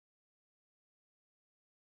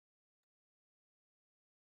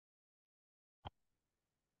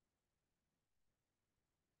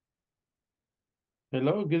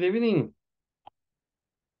Hello, good evening.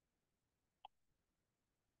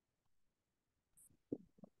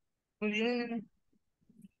 Muy bien,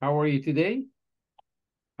 How are you today?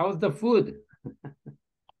 How's the food?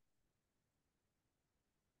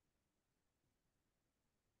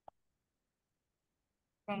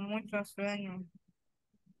 con mucho sueño.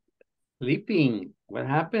 Sleeping. What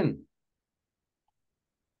happened?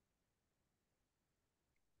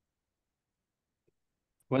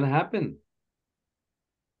 What happened?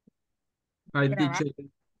 Hi, Trabajo. teacher.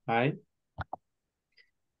 Hi.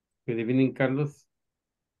 Good evening, Carlos.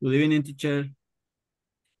 Good evening, teacher.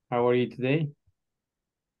 How are you today?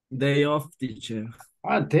 Day off, teacher.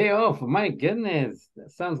 Day off. My goodness.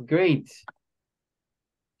 That sounds great.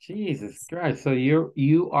 Jesus Christ. So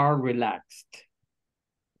you are relaxed.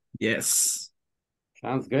 Yes.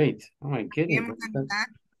 Sounds great. Oh my goodness. Cambiamos la mitad.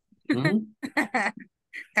 Hmm?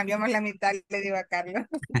 Cambiamos la mitad, le digo a Carlos.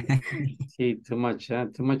 Sí, too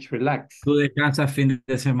much relax. Tú descansas fin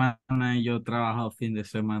de semana y yo trabajo fin de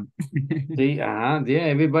semana. See, yeah,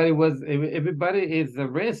 everybody is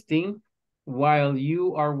resting while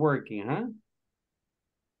you are working, huh?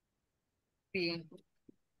 Sí,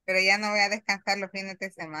 pero ya no voy a descansar los fines de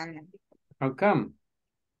semana. How come?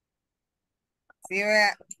 Sí,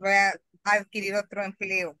 voy a adquirir otro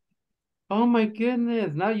empleo. Oh my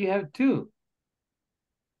goodness, now you have two.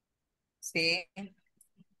 Sí.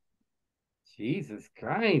 Jesus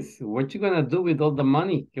Christ, what you gonna do with all the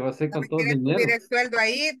money? ¿Qué va a hacer No con me todo el quieren subir dinero? el sueldo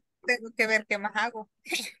ahí, tengo que ver qué más hago.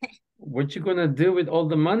 What you gonna do with all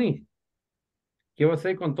the money? ¿Qué va a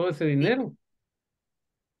hacer con todo ese dinero?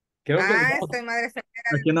 Creo que Soy madre soltera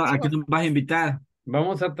de ¿A qué no, dos a qué hijos. nos vas a invitar?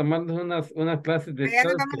 vamos a tomarnos unas clases de Allá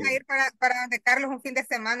nos vamos a surfing. ir para donde Carlos un fin de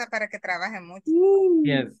semana para que trabaje mucho.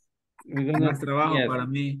 Yes, we're gonna, Más trabajo yes, para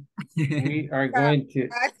mí. we are going to,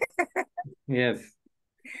 yes.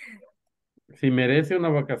 Si merece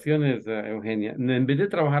unas vacaciones, Eugenia. En vez de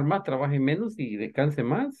trabajar más, trabaje menos y descanse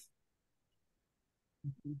más.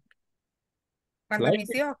 Cuando Life,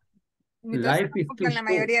 mis dos life hijos is too cumplan la short.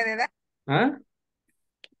 mayoría de edad. ¿Ah?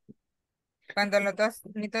 Cuando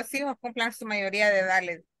mis dos hijos cumplan su mayoría de edad,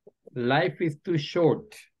 Life is too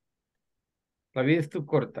short. La vida es too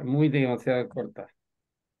corta, muy demasiado corta.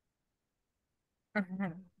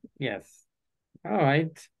 Ujú. Yes. All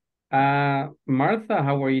right. Martha,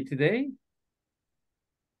 how are you today?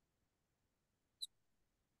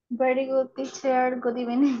 Very good, teacher. Good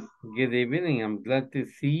evening. Good evening. I'm glad to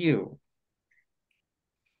see you.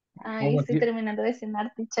 How Ahí was estoy it? terminando de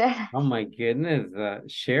cenar, teacher. Oh my goodness.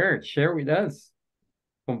 Share with us.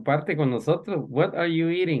 Comparte con nosotros. What are you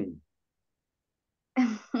eating?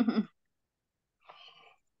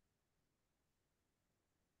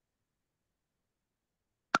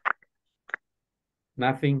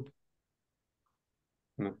 Nothing.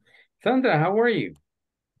 No. Sandra, how are you?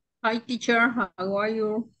 Hi, teacher. How are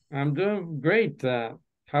you? I'm doing great.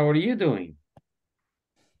 How are you doing?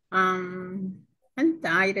 Um, I'm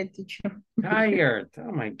tired, teacher. Tired.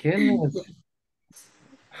 Oh my goodness.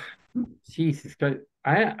 Jesus Christ.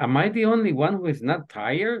 Am I the only one who is not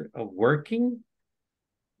tired of working?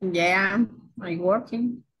 Yeah, I'm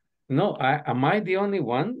working. No, am I the only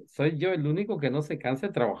one? ¿Soy yo el único que no se cansa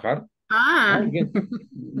de trabajar? Ah, Ay,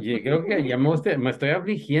 y creo que ya me estoy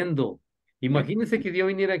afligiendo. Imagínense que yo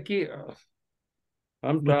viniera aquí.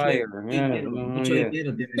 I'm tired. Yeah, no, Mucho yeah.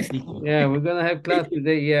 dinero tiene el teacher. Yeah, we're gonna have class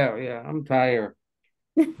today. Yeah, I'm tired.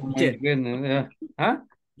 Oh my Teacher, goodness. Yeah. Huh?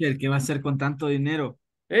 ¿qué va a hacer con tanto dinero?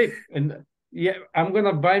 Hey, and yeah, I'm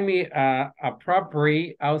gonna buy me a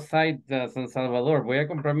property outside San Salvador. Voy a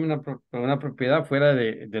comprarme una propiedad fuera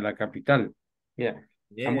de la capital. Yeah.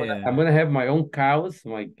 I'm Yeah. gonna have my own cows,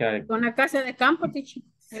 my una casa de campo, teacher.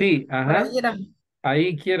 sí, Para ajá. ir a...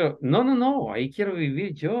 Ahí quiero, no, ahí quiero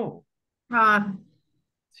vivir yo. Ah,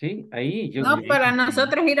 Sí, ahí yo. no, para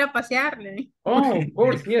nosotros ir a pasearle. Oh, of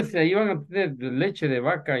course, yes, ahí van a tener leche de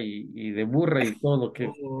vaca y de burra y todo lo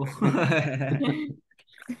que. Oh.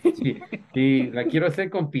 Sí, y la quiero hacer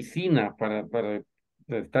con piscina para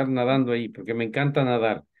estar nadando ahí, porque me encanta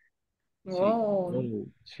nadar. Sí, Oh, Oh.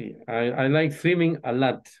 sí. I like swimming a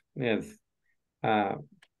lot. Yes. Uh,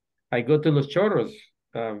 I go to Los Chorros.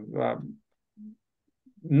 Uh, uh,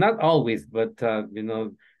 Not always, but uh,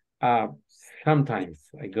 sometimes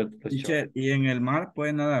I go to Los Chorros. Teacher, ¿y en el mar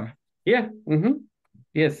puede nadar? Yeah,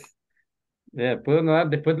 yes. Yeah, puedo nadar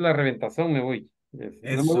después de la reventazón, me voy. Yes.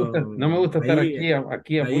 Eso, No me gusta estar ahí,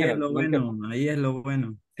 aquí ahí es afuera. lo Nunca. bueno, ahí es lo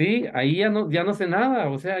bueno. Sí, ahí ya no sé nada,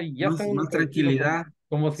 o sea, ya está uno Más tranquilo tranquilidad.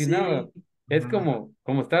 como si nada. Sí. Es Ajá.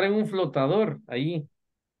 como estar en un flotador ahí.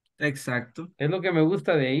 Exacto. Es lo que me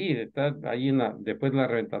gusta de ahí, de estar ahí después de la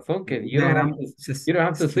reventazón, que Una gran, you don't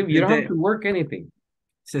have to swim, you don't have to work anything.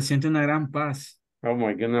 Se siente una gran paz. Oh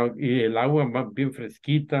my God, y el agua va bien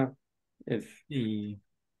fresquita. Es, Y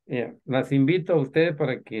yeah. Las invito a ustedes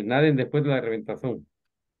para que naden después de la reventazón.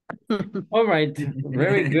 All right,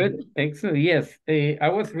 very good, excellent. Yes, I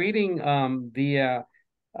was reading the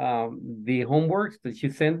homeworks that she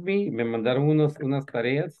sent me. Me mandaron unas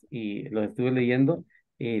tareas y los estuve leyendo.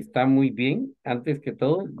 Y está muy bien. Antes que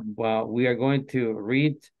todo, we are going to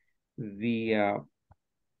read the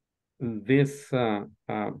this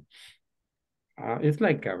it's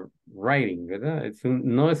like a writing, ¿verdad?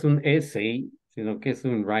 No es un essay, sino que es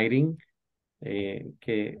un writing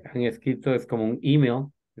que han escrito, es como un email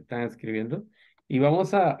que están escribiendo. Y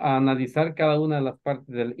vamos a analizar cada una de las partes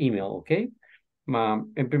del email, ¿ok?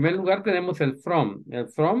 En primer lugar tenemos el from. El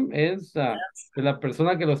from es de la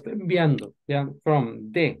persona que lo está enviando, ¿ya?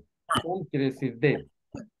 From, de. From quiere decir de.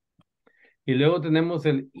 Y luego tenemos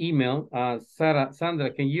el email.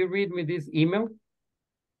 Sandra, can you read me this email?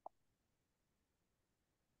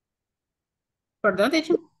 Perdón,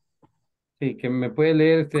 teacher. Sí, que me puede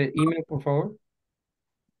leer este email, por favor.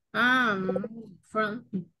 From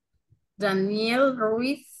Daniel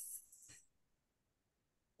Ruiz.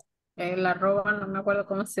 El arroba, no me acuerdo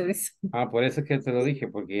cómo se dice. Por eso es que te lo dije,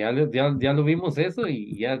 porque ya lo vimos eso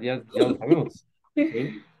y ya lo sabemos.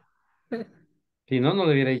 ¿Sí? Si no, no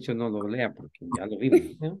le hubiera dicho no lo lea, porque ya lo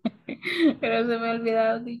vimos, ¿no? Pero se me ha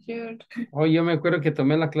olvidado, teacher. Oh, yo me acuerdo que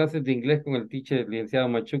tomé las clases de inglés con el teacher licenciado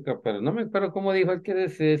Machuca, pero no me acuerdo cómo dijo el que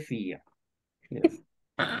se decía. Yes.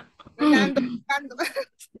 Yo la ando buscando.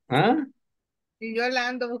 ¿Ah? Y yo la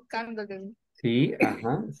ando buscando. Sí,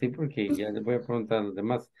 ajá, sí, porque ya les voy a preguntar a los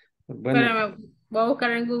demás. Bueno, Espérame, voy a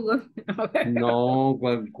buscar en Google. A ver. no,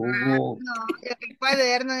 ¿cuál Ah, Google? no, el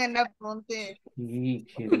cuaderno en el apunte. Sí,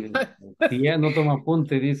 si ella no toma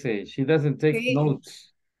apunte, dice, she doesn't take Sí,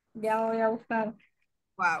 notes. Ya voy a buscar.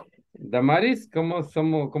 wow. Damaris,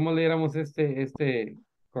 cómo leéramos este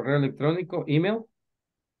correo electrónico, email?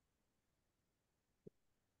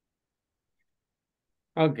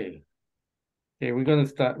 Okay. Okay, we're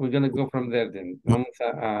gonna go from there then. Vamos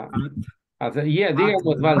a hacer, dígame,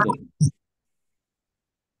 Osvaldo.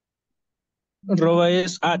 Arroba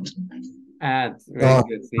es at. Very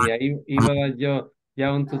good. Sí, ahí iba a dar yo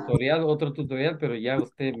ya un tutorial, otro tutorial, pero ya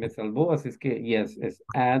usted me salvó, así es que, yes, es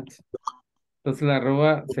at. Entonces la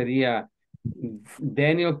arroba sería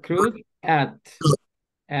Daniel Cruz at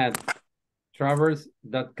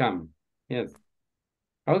travers.com. Yes.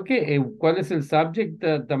 Ok, ¿cuál es el subject,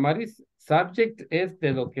 Damaris? Subject es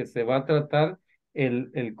de lo que se va a tratar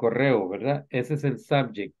el correo, ¿verdad? Ese es el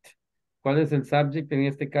subject. ¿Cuál es el subject en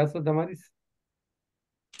este caso, Damaris?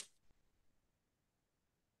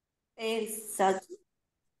 Exacto.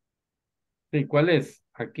 Sí, ¿cuál es?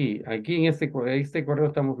 Aquí en este correo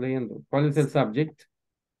estamos leyendo. ¿Cuál es el subject?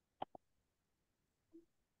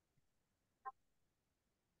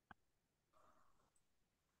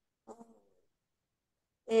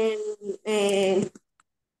 El,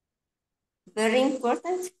 very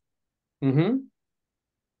important. Ujú.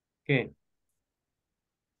 ¿Qué?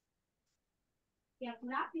 No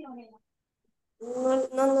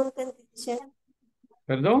entendí. Teacher.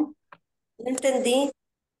 ¿Perdón? No entendí.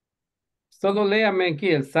 Solo léame aquí.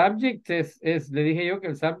 El subject le dije yo que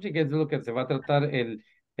el subject es de lo que se va a tratar el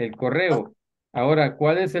correo. Ahora,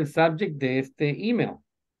 ¿cuál es el subject de este email?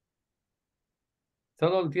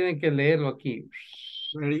 Solo tienen que leerlo aquí.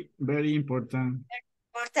 very, very important.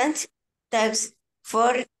 Important tags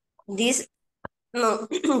for this. No,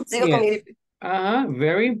 sigo con Yes. mi gripe.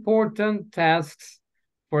 Very important tasks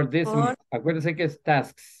for this month. For Acuérdense que es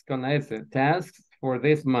tasks con la S. Tasks for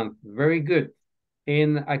this month. Very good.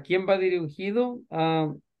 ¿A quién va dirigido,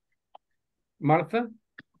 Martha?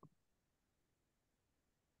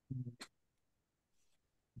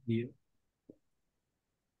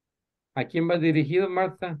 ¿A quién va dirigido,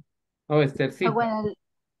 Martha? Oh, A, Esthercita.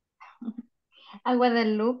 A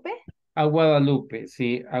Guadalupe. A Guadalupe,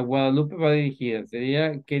 sí, a Guadalupe va dirigida.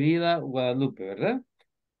 Sería querida Guadalupe, ¿verdad?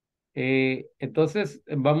 Entonces,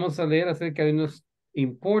 vamos a leer acerca de unos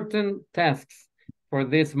important tasks for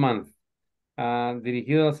this month.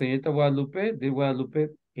 Dirigido a la señorita Guadalupe, de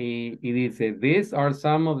Guadalupe, y dice, these are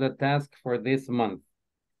some of the tasks for this month.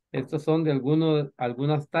 Estos son de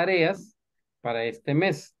algunas tareas para este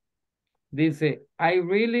mes. Dice, I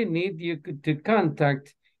really need you to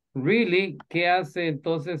contact. Really, ¿qué hace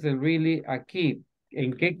entonces el really aquí?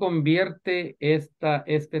 ¿En qué convierte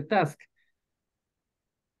este task?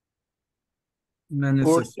 Una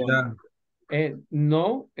necesidad.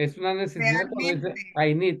 No, es una necesidad cuando dice Realmente,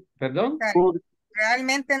 I need, perdón. necesario.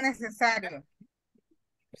 Realmente necesario.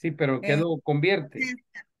 Sí, pero ¿qué Eh, lo convierte?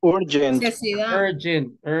 Urgent. Necesidad.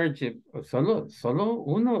 Urgent. Solo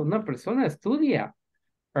una persona estudia.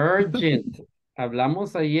 Urgent.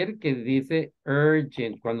 Hablamos ayer que dice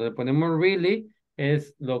urgent. Cuando le ponemos really,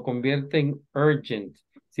 lo convierte en urgent.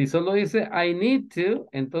 Si solo dice I need to,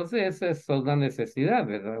 entonces esa es una necesidad,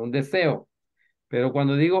 ¿verdad? Un deseo. Pero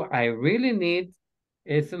cuando digo I really need,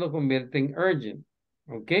 eso lo convierte en urgent.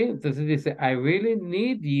 ¿Ok? Entonces dice I really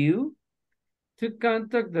need you to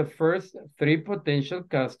contact the first 3 potential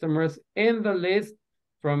customers in the list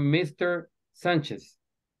from Mr. Sánchez.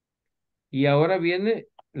 Y ahora viene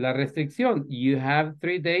la restricción. You have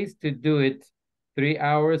 3 days to do it, 3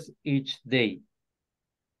 hours each day.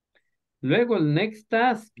 Luego, el next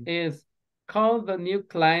task is call the new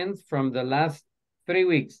clients from the last 3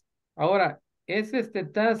 weeks. Ahora, ¿es este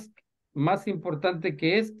task más importante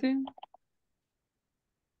que este?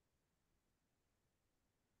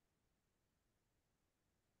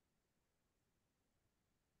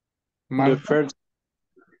 The Marta, first,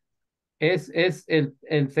 ¿es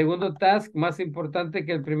el segundo task más importante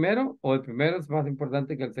que el primero o el primero es más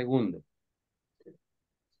importante que el segundo?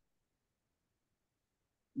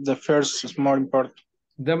 the first is more important.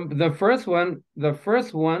 The first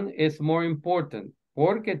one is more important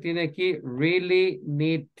porque tiene aquí really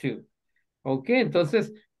need to. Okay,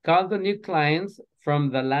 entonces call the new clients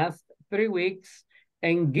from the last 3 weeks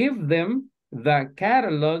and give them the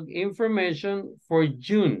catalog information for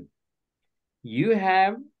June. You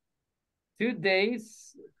have 2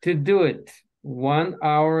 days to do it, 1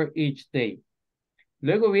 hour each day.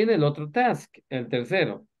 Luego viene el otro task, el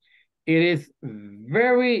tercero. It is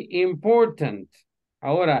very important.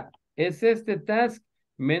 Ahora, ¿es este task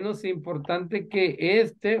menos importante que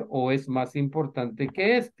este o es más importante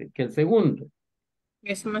que este, que el segundo?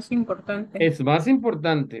 Es más importante. Es más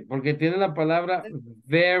importante porque tiene la palabra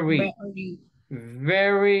very,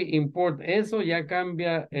 very important. Eso ya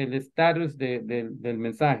cambia el estatus del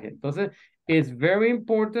mensaje. Entonces, it's very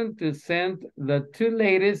important to send the 2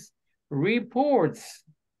 latest reports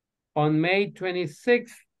on May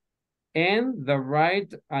 26th and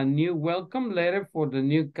write a new welcome letter for the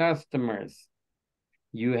new customers.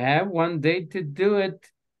 You have 1 day to do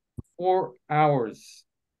it, 4 hours.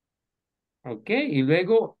 Ok, y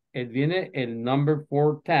luego viene el number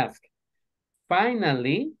 4 task.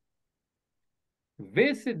 Finally,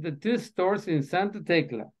 visit the 2 stores in Santa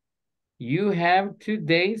Tecla. You have 2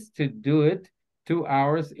 days to do it, 2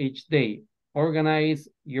 hours each day. Organize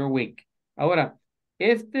your week. Ahora,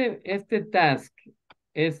 este task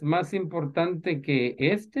es más importante que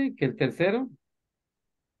el tercero.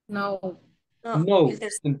 No. No. el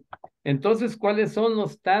tercero. Entonces, ¿cuáles son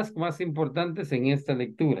los tasks más importantes en esta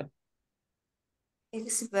lectura?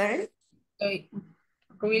 It's very.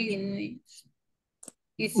 Really needs.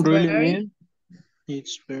 It's Really very. mean,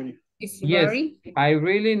 it's very. It's Yes, very. I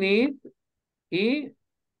really need y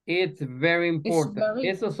it's very important. very.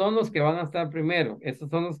 Esos son los que van a estar primero. Esos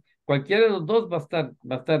son cualquiera de los dos va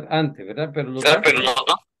a estar antes, ¿verdad? Pero los dos,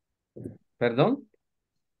 perdón.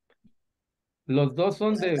 Los dos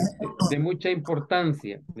son de mucha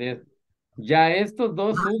importancia. Ya estos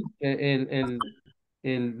dos,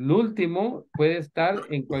 el último puede estar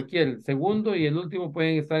en el segundo y el último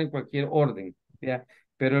pueden estar en cualquier orden, ¿ya?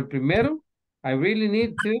 Pero el primero, I really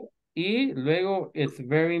need to, y luego it's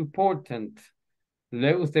very important.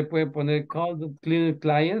 Luego usted puede poner call the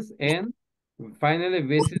clients and finally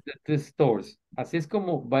visit the 2 stores. Así es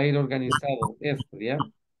como va a ir organizado esto, ¿ya?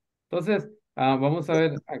 Entonces, vamos a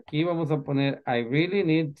ver, aquí vamos a poner I really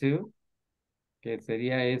need to, que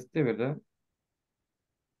sería ¿verdad?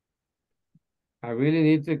 I really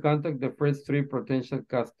need to contact the first 3 potential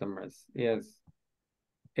customers. Yes.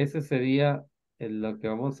 Ese sería lo que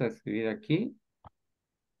vamos a escribir aquí.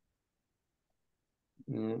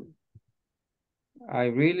 I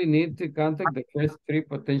really need to contact the first 3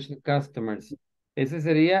 potential customers. Ese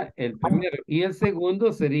sería el primero. Y el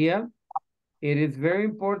segundo sería, it is very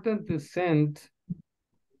important to send.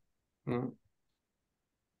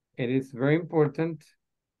 It is very important.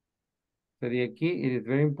 Sería aquí, it is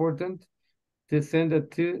very important to send the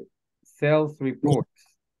 2 sales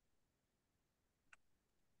reports.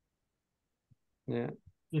 Yeah.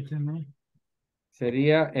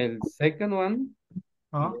 Sería el second one.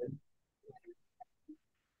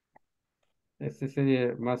 Este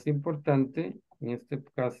sería más importante en este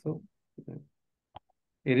caso.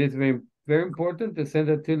 It is very, very important to send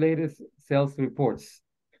the 2 latest sales reports.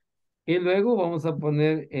 Y luego vamos a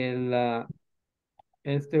poner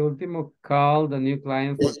este último, call the new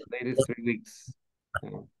client for the latest 3 weeks.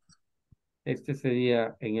 Este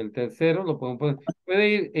sería en el tercero, lo podemos poner. Puede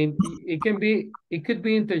ir, it could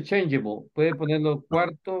be interchangeable. Puede ponerlo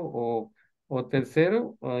cuarto o o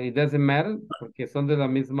tercero, it doesn't matter, porque son de la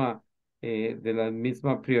misma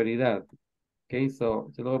prioridad. Okay,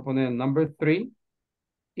 so yo lo voy a poner en number 3.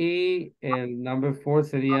 Y el number 4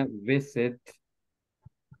 sería visit.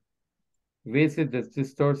 Visit the two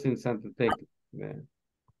stores in Santa Tecla.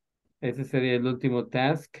 Ese sería el último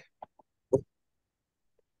task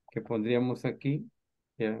que pondríamos aquí.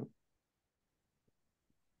 Yeah.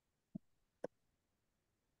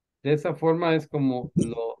 De esa forma es como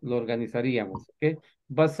lo organizaríamos, ¿ok?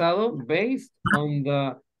 Based on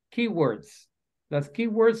the keywords. Las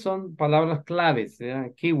keywords son palabras claves,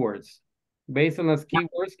 keywords. Based on las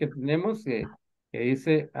keywords que tenemos, que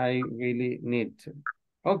dice I really need to.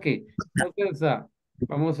 Ok, entonces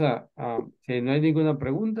vamos si no hay ninguna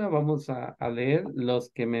pregunta, vamos a leer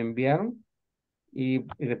los que me enviaron y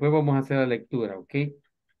después vamos a hacer la lectura, ¿ok?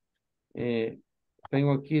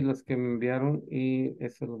 Tengo aquí los que me enviaron y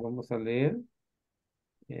eso lo vamos a leer.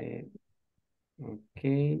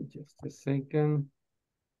 Okay, just a second.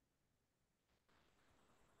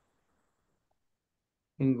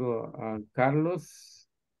 Tengo a Carlos.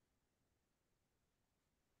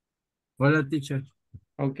 Hola, teacher.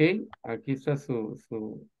 Ok, aquí está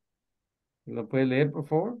 ¿lo puede leer, por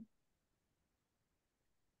favor?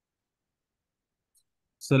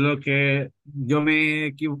 Solo que yo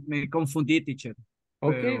me confundí, teacher.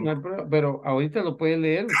 Ok, Pero, no hay problema, pero ahorita lo puede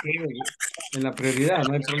leer usted en la prioridad,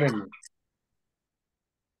 no hay problema.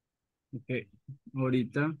 ok,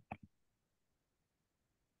 ahorita.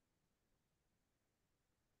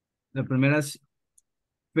 La primera es,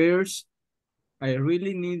 first, I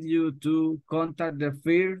really need you to contact the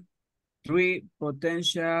first 3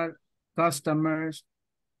 potential customers.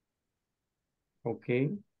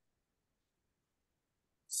 Ok,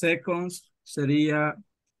 Second, sería,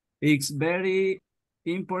 it's very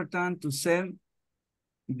important to send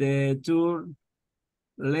the tour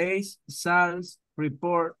latest sales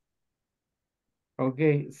report.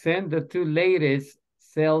 ok, send the 2 latest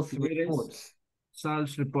sales Latest reports.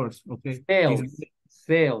 Sales reports, okay. Sales.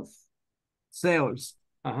 Sales.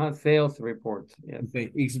 Sales reports, yes.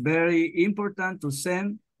 Okay, it's very important to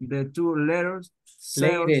send the 2 letters.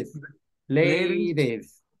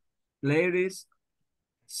 Latest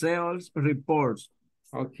sales reports.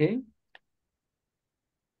 Ok.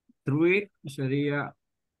 3 sería,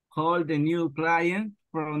 call the new client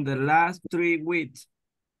from the last 3 weeks.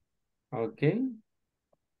 Ok.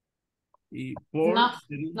 Y 4 No,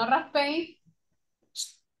 sería, no raspéis.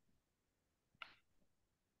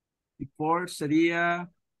 y 4 sería,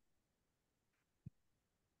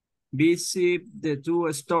 visit the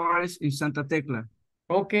 2 stores in Santa Tecla.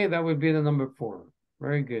 Okay, that would be the number 4.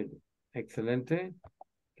 Very good. Excelente.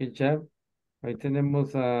 Good job. Ahí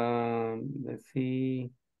tenemos a, let's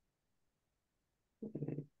see,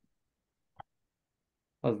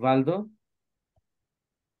 Osvaldo.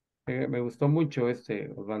 Me gustó mucho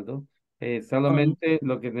Osvaldo. Solamente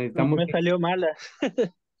lo que necesitamos, Me salió mala.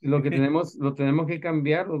 lo tenemos que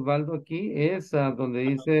cambiar, Osvaldo, aquí es donde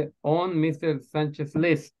dice on Mr. Sánchez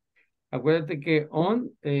list. Acuérdate que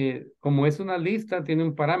on, como es una lista, tiene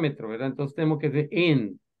un parámetro, ¿verdad? Entonces tenemos que decir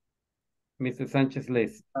in Mr. Sánchez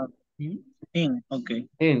list. Ok.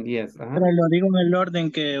 In, yes. Ajá. Pero lo digo en el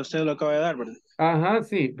orden que usted lo acaba de dar, ¿verdad? Ajá,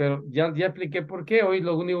 sí, pero ya expliqué por qué. Hoy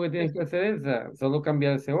lo único que tienes que hacer es solo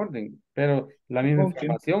cambiar ese orden. Pero la misma Ok.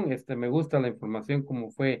 información, me gusta la información como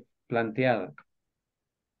fue planteada.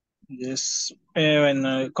 Yes.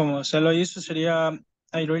 Bueno, como usted lo hizo, sería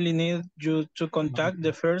I really need you to contact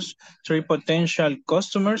the first 3 potential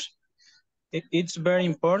customers. It's very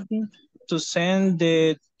important to send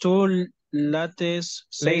the 2 latest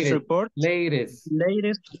sales reports. Latest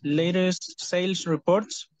sales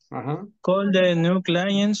reports. Ajá. Call the new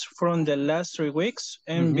clients from the last 3 weeks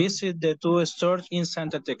and visit the 2 stores in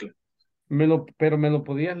Santa Tecla. Pero me lo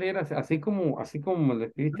podías leer así como me lo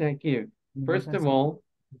escribiste aquí. First of all.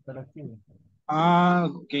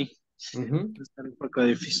 Ok. Está un poco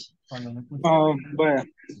difícil. Bueno, voy a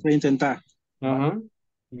intentar. Ajá.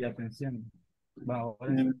 Y atención. Va.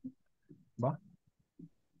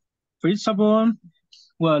 First of all,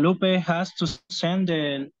 Guadalupe has to send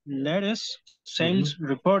the latest sales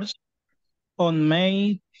reports on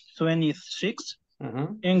May 26th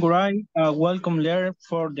and write a welcome letter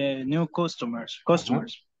for the new customers.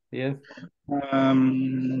 Yes.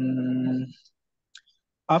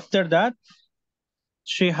 After that,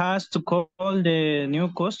 she has to call the new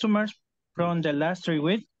customers from the last 3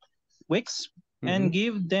 weeks and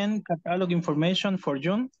give them catalog information for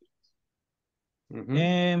June.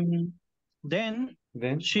 And then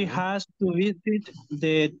she has to visit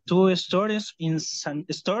the 2 stores in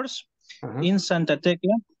Santa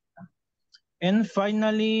Tecla. And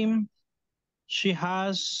finally, she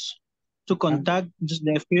has to contact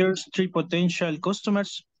the first 3 potential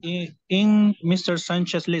customers in Mr.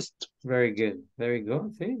 Sanchez list. Very good, very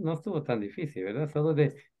good. Sí, no estuvo tan difícil, ¿verdad? Solo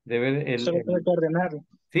de ver Solo tengo que ordenarlo.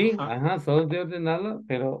 Sí, Ajá. ajá, solo de ordenarla,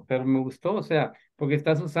 pero me gustó, o sea, porque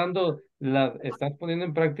estás usando, estás poniendo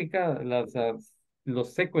en práctica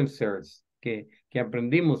los sequencers que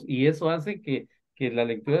aprendimos y eso hace que la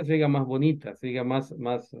lectura siga más bonita, siga más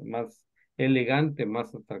elegante,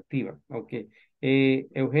 más atractiva. Ok.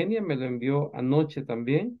 Eugenia me lo envió anoche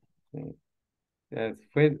también.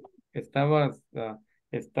 Fue, estaba, ah,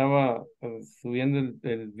 estaba subiendo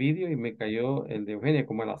el vídeo y me cayó el de Eugenia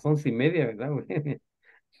como a las 11:30, ¿verdad, Eugenia?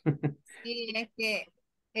 Sí,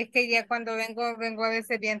 es que ya cuando vengo a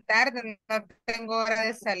veces bien tarde, no tengo hora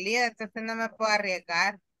de salida, entonces no me puedo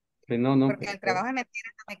arriesgar, Sí, no, porque el trabajo de mentira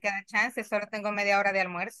no me queda chance, solo tengo media hora de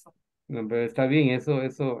almuerzo. no, pero está bien, eso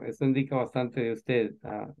indica bastante de usted,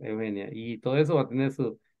 Eugenia, y todo eso va a tener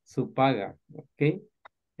su paga, ¿ok?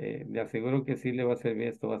 Le aseguro que sí le va a servir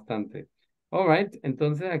esto bastante. All right,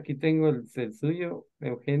 entonces aquí tengo el suyo,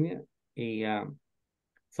 Eugenia, y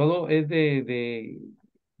solo es de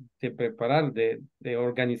preparar, de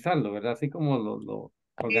organizarlo, ¿verdad? Así como lo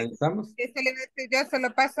organizamos. Eso le voy a decir, yo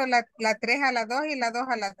solo paso la 3 a la 2 y la 2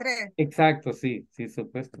 a la 3. Exacto, sí,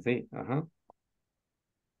 supuesto, sí, ajá.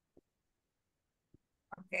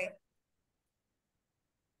 Okay.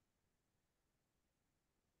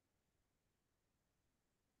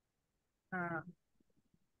 Ah,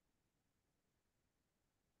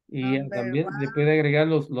 Y number también le one. puede agregar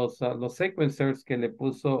los sequencers que le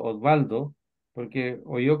puso Osvaldo, porque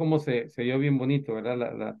oyó como se oyó bien bonito,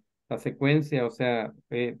 ¿verdad? La secuencia, o sea,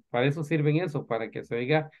 para eso sirven eso, para que se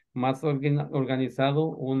oiga más organizado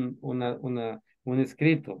un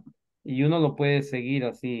escrito. Y uno lo puede seguir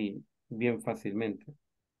así bien fácilmente.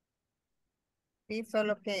 Sí,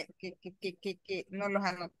 solo que no los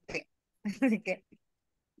anoté. Así que,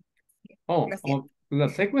 lo siento.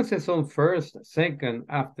 Las secuencias son first, second,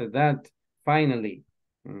 after that, finally.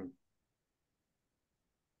 Mm.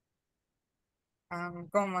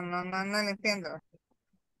 ¿Cómo? No lo entiendo.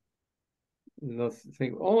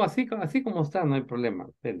 Así como está, no hay problema.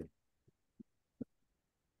 Dele.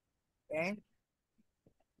 Okay.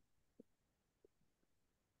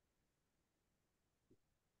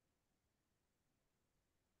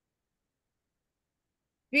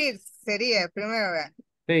 First sería el primero, ¿verdad?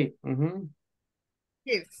 Sí, ujú.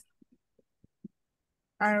 First.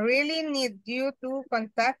 I really need you to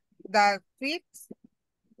contact the three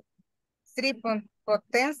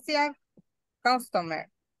potential customer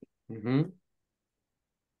Ujú.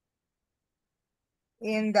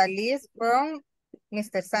 in the list from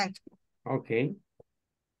Mr. Sánchez. Ok.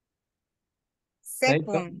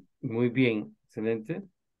 Second, Muy bien. Excelente.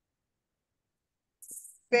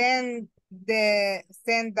 send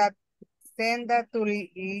that to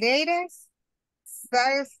latest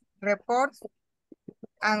sales reports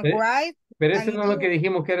and Pe- write Pero a ese no es lo que new,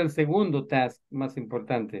 dijimos que era el segundo task más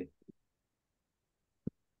importante.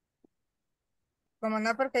 como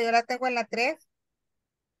no, porque yo la tengo en la 3,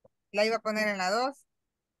 la iba a poner en la 2.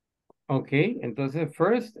 Ok. Entonces,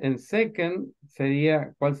 first and second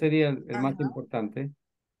sería, ¿cuál sería el más Ajá. importante?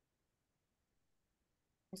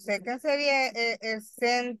 Second sería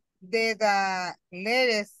send the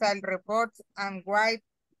latest sales reports and write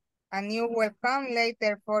a new welcome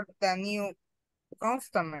letter for the new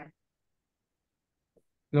customer.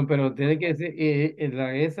 No, pero tiene que decir,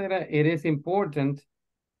 esa era, it is important.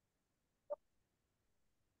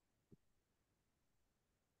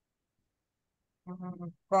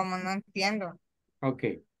 Como no entiendo. Ok.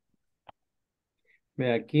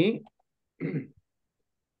 Ve aquí.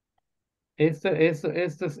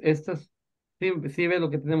 Sí ve lo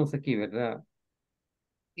que tenemos aquí, ¿verdad?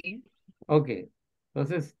 Sí. Ok.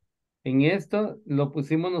 Entonces, en esto lo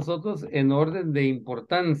pusimos nosotros en orden de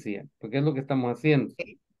importancia, porque es lo que estamos haciendo.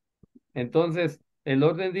 Entonces, el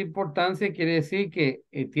orden de importancia quiere decir que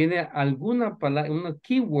tiene alguna palabra, una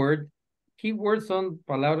keyword. Keywords son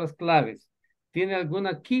palabras claves. Tiene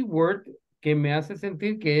alguna keyword que me hace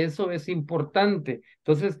sentir que eso es importante.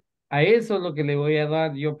 Entonces, a eso es lo que le voy a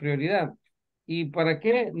dar yo prioridad. ¿Y para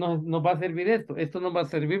qué nos va a servir esto? Esto nos va a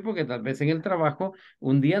servir porque tal vez en el trabajo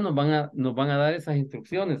un día nos van a dar esas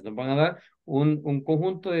instrucciones, nos van a dar un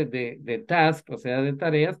conjunto de tasks, o sea, de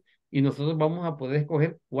tareas y nosotros vamos a poder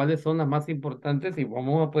escoger cuáles son las más importantes y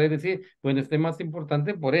vamos a poder decir, bueno, este es más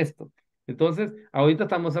importante por esto. Entonces, ahorita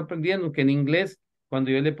estamos aprendiendo que en inglés,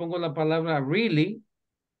 cuando yo le pongo la palabra really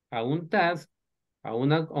a un task, a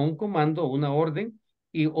un comando, o una orden,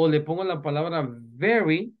 o le pongo la palabra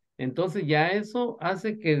very, entonces ya eso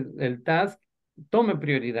hace que el task tome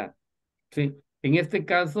prioridad. Sí, en este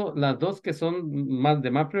caso, las dos que son más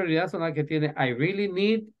de más prioridad son las que tiene I really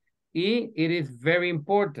need y it is very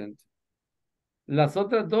important. Las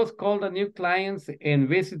otras dos, call the new clients and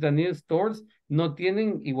visit the new stores, no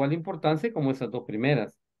tienen igual importancia como esas dos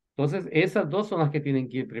primeras. Entonces, esas dos son las que tienen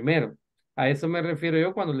que ir primero. A eso me refiero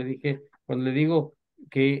yo cuando le dije, cuando le digo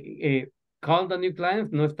que call the new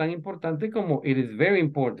clients no es tan importante como it is very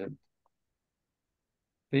important.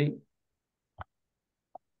 ¿Sí?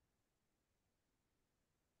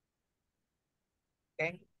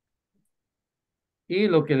 Okay. Y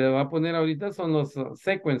lo que le va a poner ahorita son los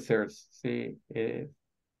sequencers, ¿sí?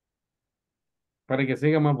 Para que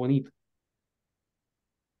siga más bonito.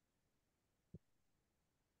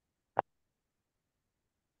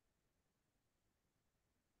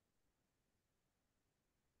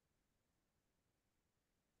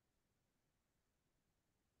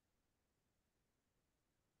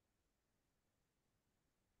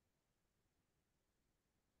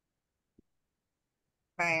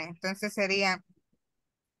 Vaya, entonces sería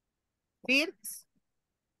first,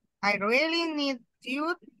 I really need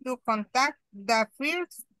you to contact the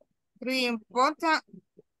first three important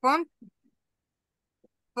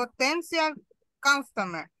potential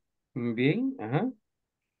customer. Bien, ajá,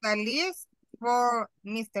 The list for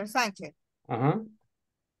Mr. Sanchez. ajá.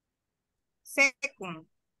 Second,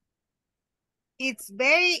 it's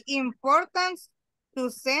very important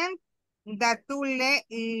to send the two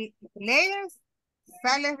latest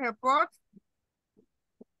sales report.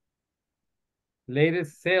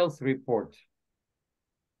 Latest sales report.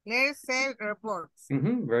 Latest sales reports.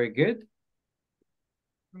 Very good.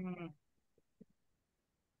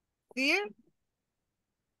 Here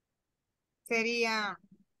sería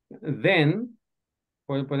Then,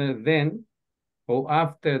 puedo poner then, o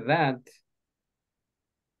after that,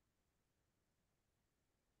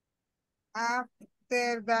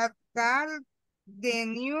 after that call the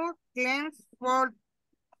new clients for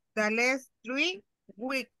the last 3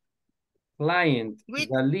 weeks. client, Week.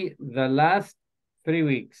 the last 3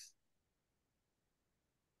 weeks.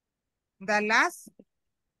 The last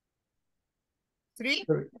 3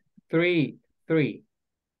 Three, 3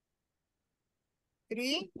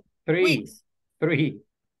 three, weeks. three,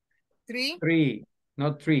 3 three,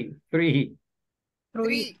 not three, three,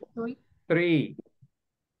 Three, three, three,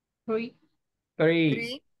 three,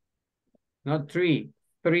 3 not three,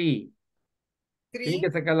 three. Tiene 3.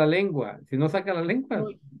 que sacar la lengua. Si no saca la lengua,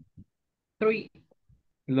 three,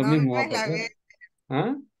 lo No, mismo no va a es la pasar. B,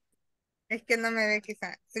 ¿Ah? es que no me ve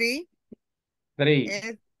quizá. 3 Three,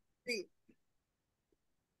 es 3.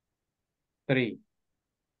 three,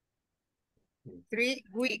 3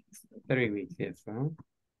 weeks. 3 weeks, yes.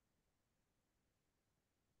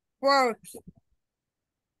 Fourth,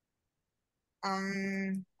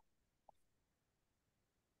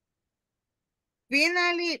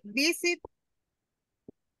 finally visit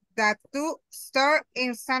the 2 store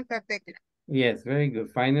in Santa Tecla. Yes, very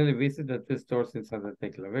good. Finally visit the 2 stores in Santa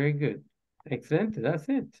Tecla. Very good. Excellent, that's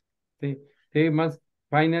it. Sí, sí, más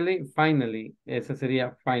finally, esa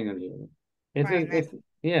sería finally.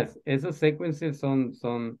 Yes, esos sequences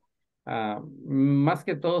son más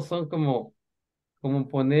que todo son como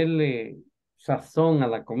ponerle sazón a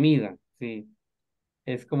la comida, sí.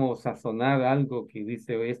 Es como sazonar algo que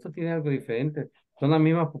dice, "Oye, esto tiene algo diferente. Son las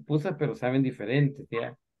mismas pupusas, pero saben diferentes,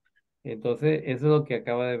 ¿ya? Entonces, eso es lo que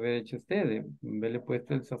acaba de haber hecho usted, de haberle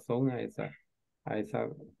puesto el sazón a esa, a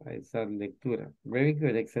esa lectura. Very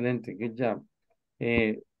good, excelente, good job.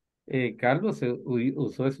 Carlos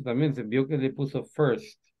usó eso también, se vio que le puso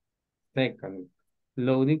first, second.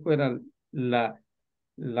 Lo único era la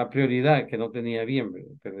prioridad que no tenía bien,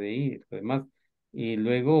 ¿verdad? Pero de ahí, lo demás. Y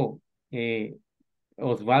luego,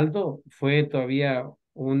 Osvaldo fue todavía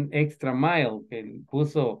un extra mile que él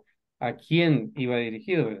puso a quién iba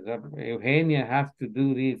dirigido, ¿verdad? Eugenia has to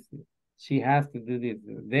do this, she has to do this,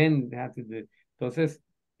 then has to do. Entonces,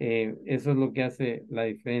 eso es lo que hace la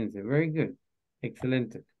diferencia. Very good.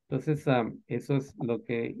 Excelente. Entonces, eso es lo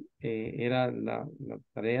que era la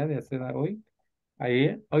tarea de hacer hoy.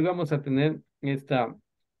 Hoy vamos a tener esta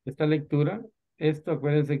lectura. Esto,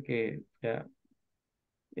 acuérdense que ya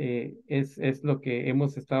es lo que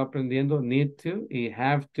hemos estado aprendiendo, need to y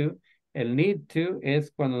have to. El need to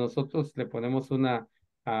es cuando nosotros le ponemos una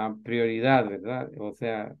prioridad, ¿verdad? O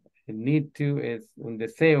sea, el need to es un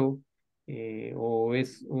deseo o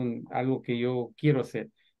es algo que yo quiero hacer.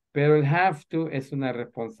 Pero el have to es una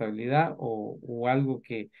responsabilidad o algo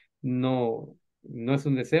que no es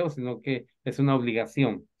un deseo, sino que es una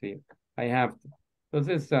obligación, ¿sí? I have to.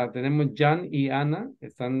 Entonces, tenemos Jan y Ana,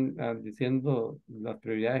 están diciendo las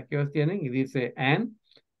prioridades que ellos tienen y dice, and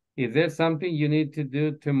Is there something you need to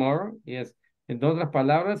do tomorrow? Yes. En otras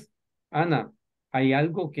palabras, Ana, hay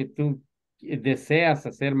algo que tú deseas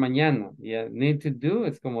hacer mañana. Yeah. Need to do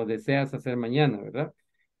es como deseas hacer mañana, ¿verdad?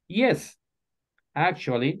 Yes,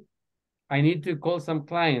 actually, I need to call some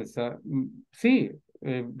clients. Sí,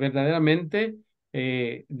 verdaderamente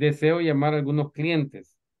deseo llamar a algunos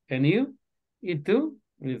clientes. And you? ¿Y tú?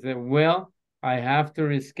 Dice, well, I have to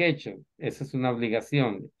reschedule. Esa es una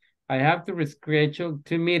obligación. I have to reschedule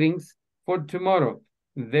 2 meetings for tomorrow.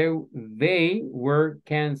 They were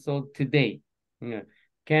canceled today.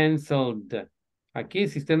 Canceled. Aquí,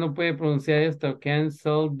 si usted no puede pronunciar esto,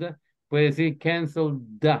 canceled, puede decir canceled.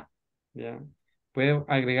 ¿Ya? Puede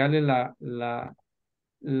agregarle la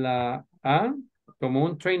A como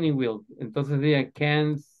un training wheel. Entonces diría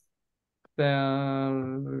cancel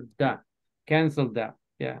that,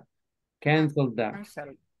 yeah. Cancel that.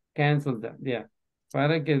 Cancel. Cancel that, yeah.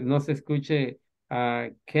 Para que no se escuche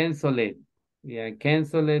cancel it. Yeah,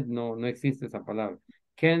 cancel it, no existe esa palabra.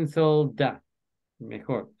 Cancel that.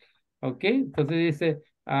 Mejor. Ok, entonces dice,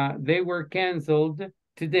 they were canceled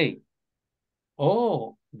today.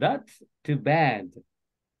 Oh, that's too bad.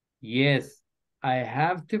 Yes, I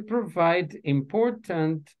have to provide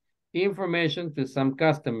important information to some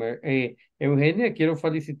customer. Eugenia, quiero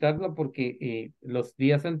felicitarla porque los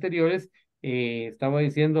días anteriores estaba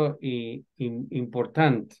diciendo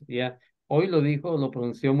important, ¿ya? Hoy lo dijo, lo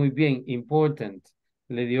pronunció muy bien, important.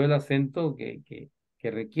 Le dio el acento que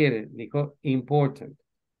requiere, dijo important.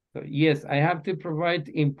 So, yes, I have to provide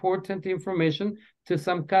important information to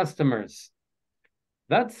some customers.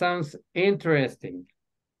 That sounds interesting.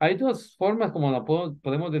 Hay dos formas como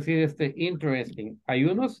podemos decir interesting. Hay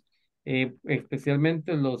unos,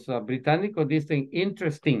 especialmente los británicos dicen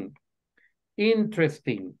interesting.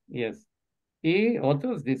 Interesting, yes. Y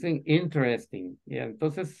otros dicen interesting. Yeah.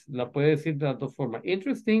 Entonces la puede decir de las dos formas.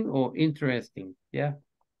 Interesting o interesting, ¿ya?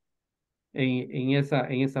 En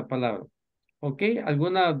esa palabra. Ok,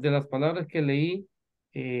 alguna de las palabras que leí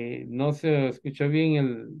no se escuchó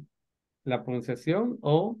bien la pronunciación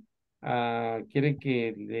o quiere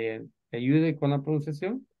que le ayude con la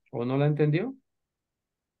pronunciación o no la entendió.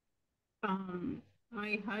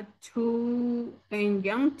 I had to, en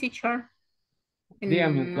young teacher,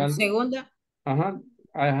 Dígame, en la ¿cuál? segunda, Ajá,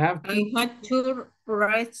 I have to. I had to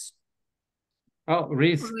write, Oh,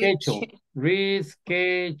 reschedule.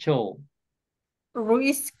 Reschedule.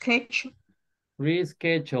 reschedule.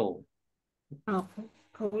 Reschedule. Okay,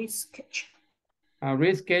 reschedule.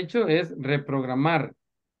 Reschedule es reprogramar.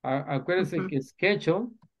 Acuérdense que schedule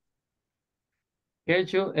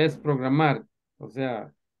es programar, o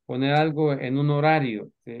sea, poner algo en un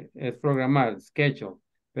horario, ¿sí? Es programar, schedule.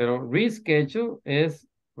 Pero reschedule es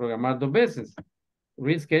programar 2 veces.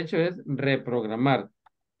 Reschedule es reprogramar.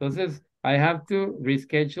 Entonces, I have to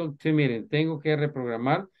reschedule 2 meetings. Tengo que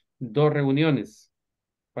reprogramar 2 reuniones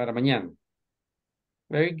para mañana.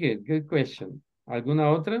 Very good, good question.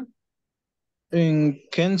 ¿Alguna otra? En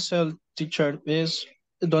cancel, teacher, es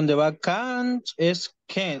donde va can't, es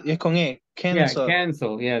con E, Yeah, cancel.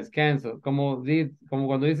 cancel, yes, cancel. Como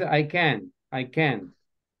cuando dice I can.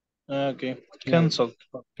 Okay, cancel.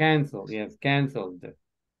 Cancel, yes, canceled.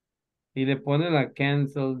 Y le pone la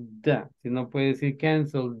canceled. Si no puede decir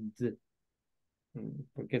canceled,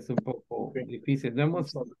 porque es un poco difícil. No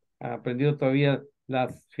hemos aprendido todavía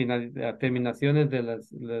las terminaciones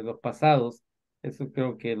de los pasados. Eso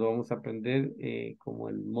creo que lo vamos a aprender como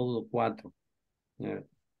el módulo 4.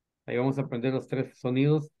 Ahí vamos a aprender los 3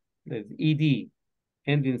 sonidos de ED,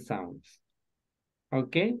 ending sounds.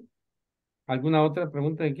 ¿Ok? ¿Alguna otra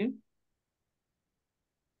pregunta de aquí?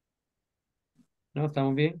 ¿No?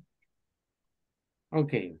 ¿Estamos bien?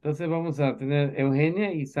 Ok, entonces vamos a tener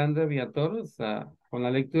Eugenia y Sandra Villatoros con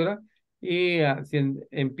la lectura. Y si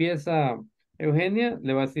empieza Eugenia,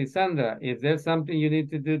 le va a decir Sandra, is there something you need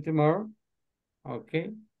to do tomorrow? Ok.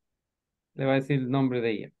 Le va a decir el nombre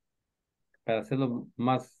de ella para hacerlo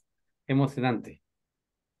más emocionante.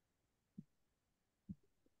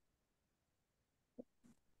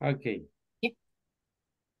 Ok.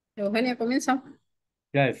 Eugenia comienza.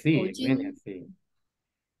 Ya, sí, Oye. Eugenia, sí.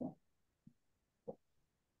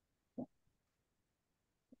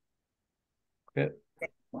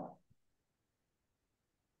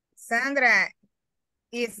 Sandra,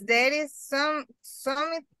 is there something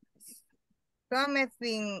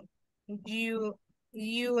you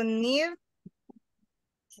need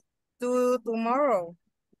to tomorrow?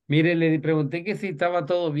 Mire, le pregunté que si estaba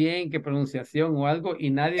todo bien, qué pronunciación o algo, y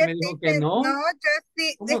nadie me dijo que no. No, yo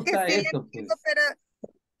sí, ¿Cómo es que está sí le eso, digo, pues? pero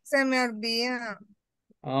se me olvida.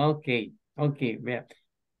 Ok, vea.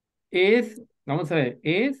 Vamos a ver,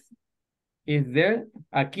 Is there,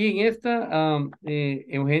 aquí en esta,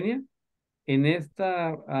 Eugenia, en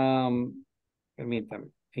esta, permítame,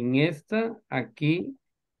 en esta, aquí,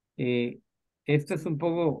 esta es un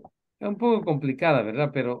poco complicada, ¿verdad?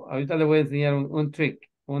 Pero ahorita le voy a enseñar un trick,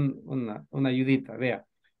 una ayudita, vea.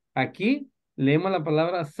 Aquí leemos la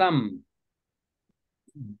palabra some,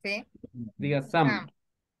 Sí. diga some,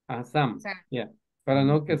 Sam, some, Sam. ya, para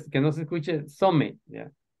no que no se escuche some,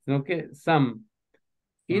 ya, sino que some.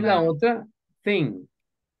 Y la Sam. otra, thing,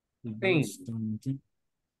 thing,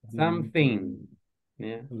 something,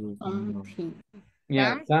 yeah, Something.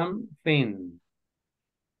 yeah, Sam. something,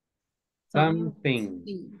 something.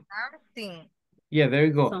 Something. Yeah, there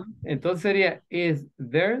you go. Some. Entonces sería, is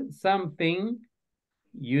there something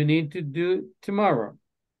you need to do tomorrow?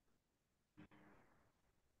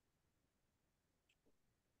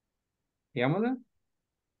 Digámosla.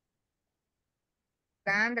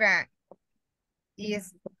 Sandra,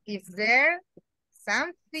 is there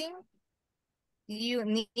something you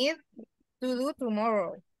need to do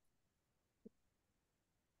tomorrow?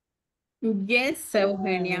 Yes,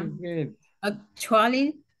 Eugenia. Good.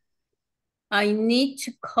 Actually, I need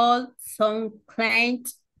to call some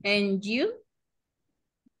clients and you.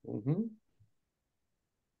 Mhm.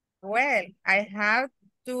 Well, I have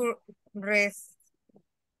to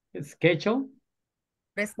Schedule.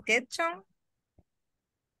 reschedule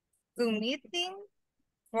the meeting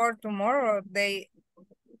for tomorrow. They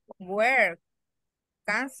were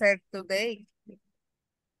canceled today.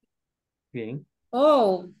 Bien.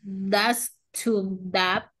 Oh, that's too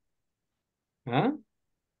bad. ¿Ah?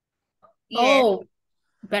 Yes. Oh,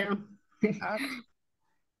 pero. Okay.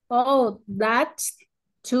 Oh, that's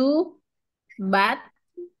too bad.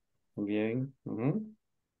 Bien. Mhm.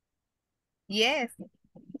 Yes,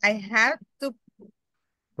 I have to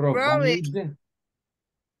Provide.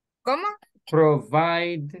 ¿cómo?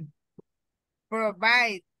 Provide.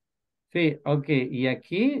 Provide. Sí, ok. Y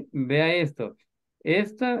aquí, vea esto.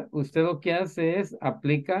 Esta, usted lo que hace es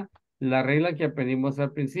aplica la regla que aprendimos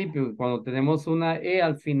al principio. Cuando tenemos una E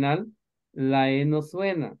al final, la E no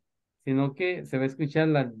suena, sino que se va a escuchar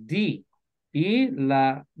la D. Y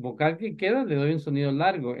la vocal que queda le doy un sonido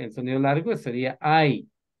largo. El sonido largo sería I.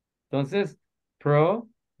 Entonces,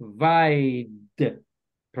 provide.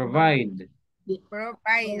 Provide.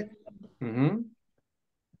 Provide. Ujú.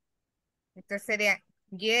 Entonces sería,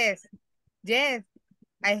 yes,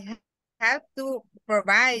 I have to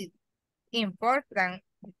provide important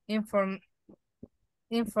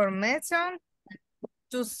information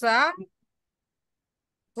to some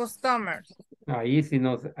customers. Ahí sí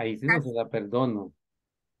no se la perdono.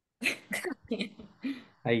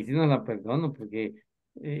 Ahí sí no la perdono porque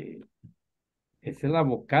eh, esa es la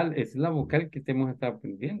vocal que hemos estado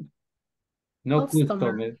aprendiendo. No Customer.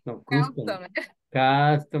 customer, no customer. Customer.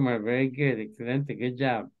 Customer, very good, excelente, good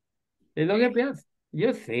job. Es lo que piensas.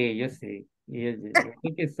 Yo sé. Y yo sé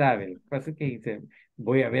que sabe. Lo que pasa es que dice,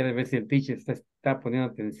 voy a ver si el teacher está poniendo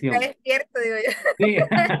Está atención. despierto, digo yo. Sí.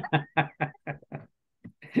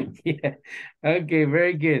 Yeah. Okay,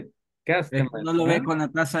 very good. Customer. No lo ve ¿Ah? con la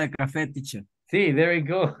taza de café, teacher. Sí, there we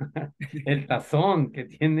go. El tazón que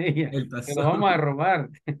tiene ella. El Que lo vamos a tazón. robar.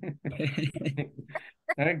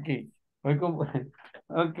 Ok. Hoy como,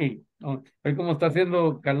 okay. Hoy como está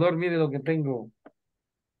haciendo calor, mire lo que tengo.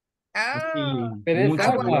 Ah, Sí, Pero mucho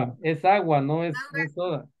calor. es agua, no es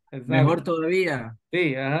soda. Es agua. Mejor todavía.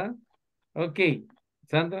 Sí, ajá. Ok.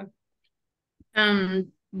 Sandra.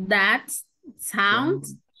 That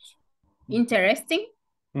sounds interesting.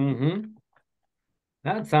 Mhm.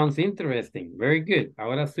 That sounds interesting. Very good.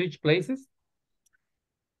 Ahora switch places.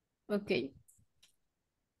 Okay.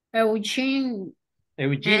 Eugene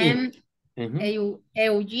Eugenia. and Mhm.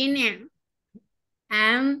 Eugenia.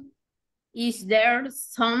 And is there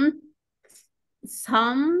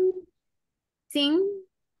something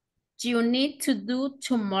you need to do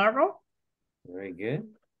tomorrow? Very good.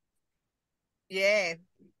 yes.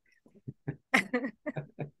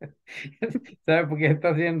 ¿Sabe por qué está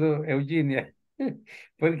haciendo Eugenia?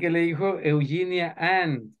 Porque le dijo Eugenia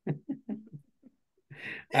Ann.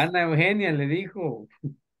 Ana Eugenia le dijo.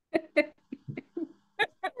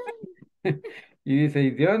 Y dice, ¿y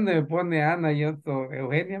de dónde me pone Ana? Yo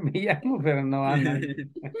Eugenia me llamo, pero no Ana.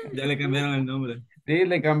 Ya le cambiaron el nombre. Sí,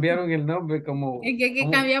 le cambiaron el nombre Es que aquí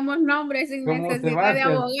como, cambiamos nombres sin como necesidad de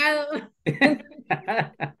Sebastián. abogado.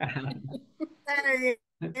 Ay,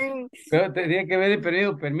 mm, Pero tenía que haber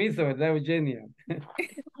pedido permiso, ¿verdad, Eugenia?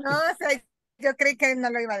 no, o sea, yo creí que no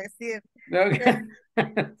lo iba a decir. No,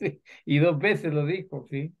 sí, y dos veces lo dijo,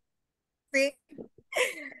 sí. Sí,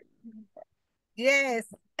 yes.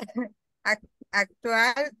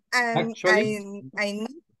 Actual, and Actually, I need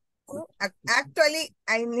to Actually,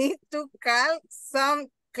 I need to call some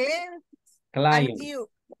clients and Client. you.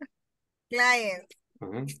 Clients.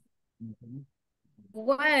 Uh-huh.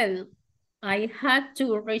 Well, I had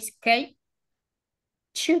to reschedule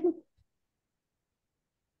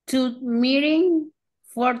to meeting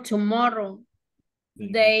for tomorrow.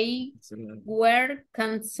 They were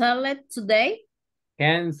canceled today.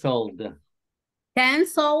 Canceled.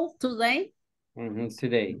 Canceled today.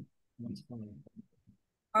 Today.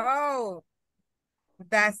 Oh,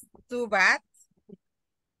 that's too bad.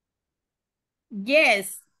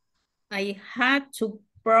 Yes, I had to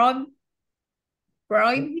provide.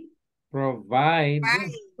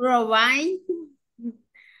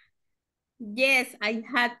 Yes, I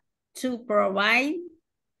had to provide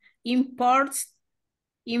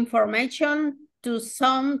information to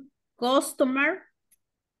some customer.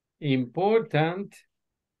 Important.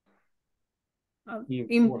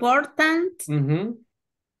 Important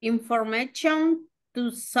information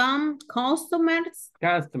to some customers.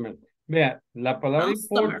 Vea, la palabra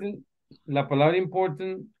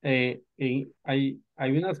important, hay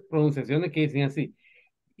unas pronunciaciones que dicen así.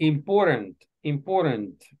 Important,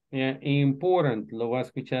 lo voy a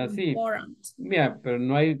escuchar así. Mira, pero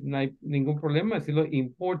no hay ningún problema decirlo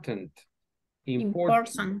important.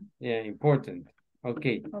 Important. Yeah, important.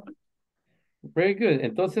 Okay. Very good.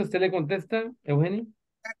 Entonces, ¿usted le contesta, Eugenio?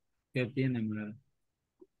 ¿Qué tiene, verdad?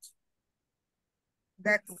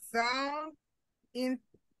 That sounds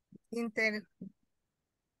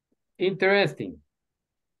interesting.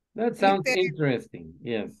 That sounds interesting.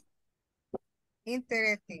 Yes.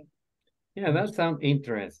 Interesting. Yeah, that sounds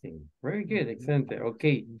interesting. Very good. Excellent.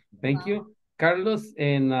 Okay. Thank you. Carlos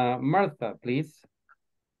and Martha, please.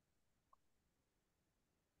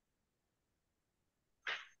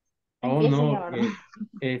 Oh, no.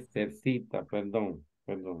 Cita, perdón.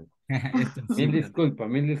 Mil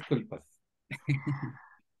disculpas.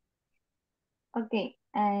 Okay.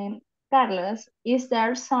 Carlos, is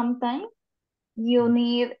there something you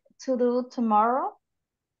need to do tomorrow?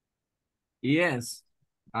 Yes.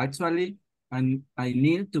 Actually, I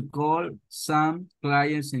need to call some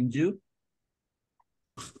clients and you.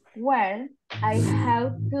 Well, I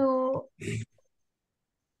have to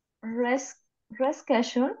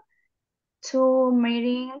reschedule 2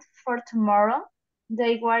 meetings for tomorrow.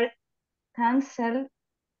 They were canceled.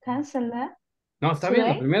 No, está bien,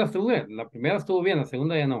 la primera estuvo bien, la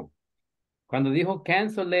segunda ya no. Cuando dijo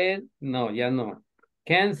canceled, no, ya no.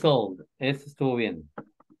 Canceled, eso estuvo bien.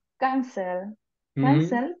 Cancel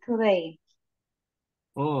today.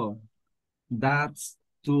 Oh, that's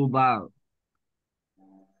too bad.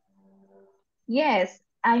 Yes,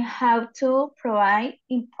 I have to provide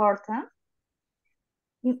important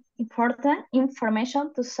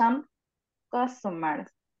information to some customers.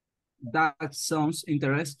 That sounds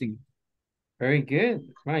interesting. Very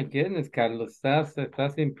good. My goodness, Carlos,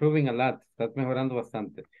 estás improving a lot. Estás mejorando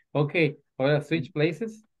bastante. Okay, ahora switch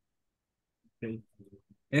places. Okay.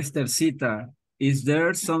 Esthercita, is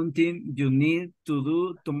there something you need to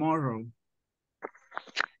do tomorrow?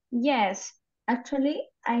 Yes, actually,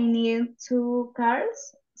 I need to call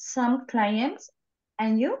some clients.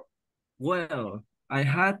 And you? Well, I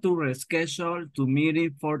had to reschedule to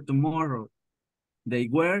meeting for tomorrow. They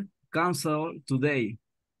were canceled today.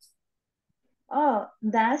 Oh,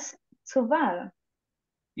 that's too bad.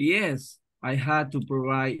 Yes, I had to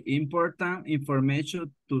provide important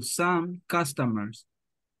information to some customers.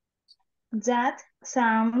 That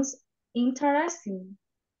sounds interesting.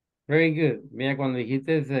 Very good. Mira, cuando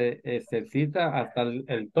dijiste cita, hasta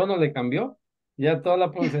el tono le cambió. Ya toda la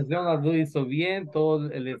pronunciación la hizo bien, todo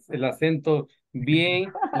el acento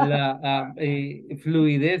bien, la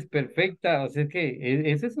fluidez perfecta. O sea que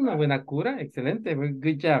esa es una buena cura. Excelente.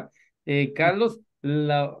 Good job. Carlos,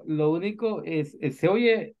 lo único es, se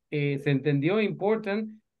oye, se entendió important,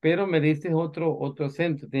 pero me diste otro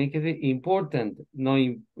acento. Tiene que ser important, no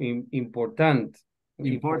important.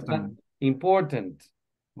 Important.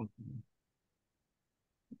 Okay.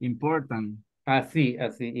 Important. Así,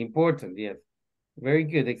 important, yes. Very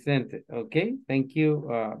good, excellent. Okay, thank you,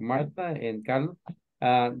 Martha and Carlos.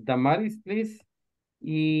 Damaris, please.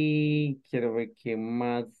 Y quiero ver qué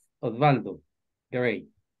más. Osvaldo. Great.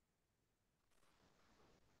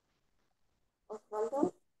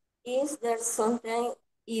 Osvaldo, is there something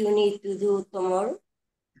you need to do tomorrow?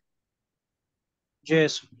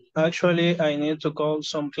 Yes, actually, I need to call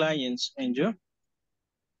some clients. And you?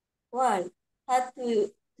 Well, had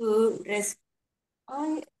to rest.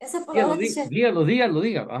 Ay, esa palabra Dígalo.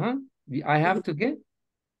 Ajá. I have to get.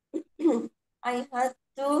 I had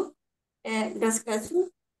to reschedule.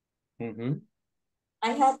 Mm-hmm. I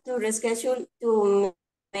had to reschedule to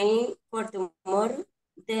meeting for for tomorrow.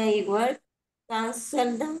 They were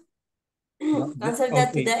canceled, canceled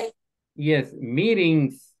Okay. today. Yes,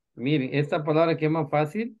 meetings. Meeting. Esta palabra que es más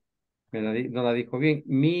fácil, no la dijo bien.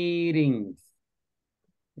 Meetings.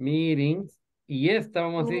 Meetings. Y esta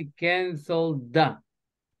vamos a decir canceled.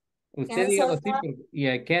 Usted dígalo así,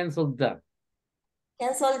 yeah, canceled.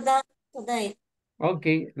 Canceled today. Ok,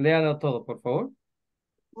 léalo todo, por favor.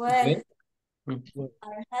 Well, Okay.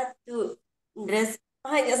 I had to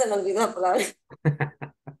Ay, ya se me olvidó la palabra.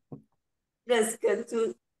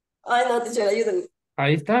 Reschedule. Ay, no, teacher, ayúdame.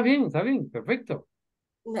 Ahí está bien, perfecto.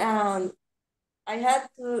 I had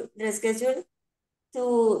to reschedule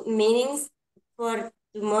 2 meetings for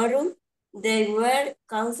tomorrow. They were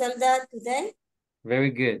canceled today.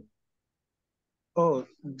 Very good. Oh,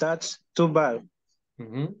 that's too bad.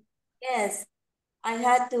 Yes, I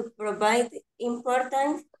had to provide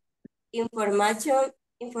important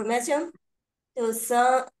information to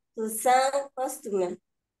some customers.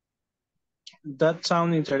 That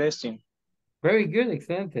sounds interesting. Very good,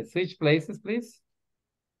 excellent. Switch places, please.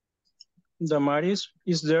 Damaris,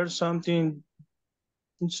 is there something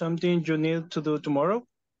you need to do tomorrow?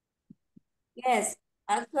 Yes,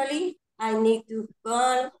 actually, I need to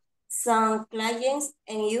call some clients,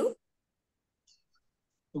 and you?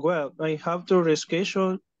 Well, I have to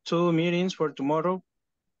reschedule 2 meetings for tomorrow.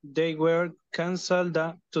 They were canceled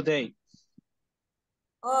today.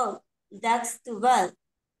 Oh, that's too bad.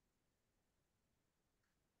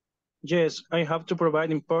 Yes, I have to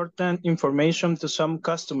provide important information to some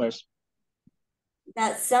customers.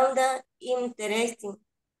 That sounded interesting.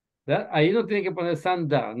 Ahí no tiene que poner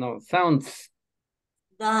sounda, no, sounds.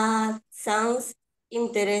 That sounds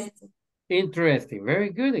interesting. Interesting.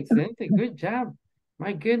 Very good, excellent, good job.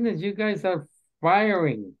 My goodness, you guys are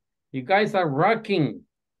firing. You guys are rocking.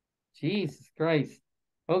 Jesus Christ.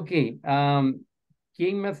 Ok,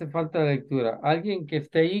 ¿quién me hace falta de lectura? ¿Alguien que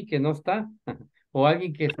esté ahí que no está? ¿O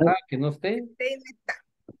alguien que está que no esté?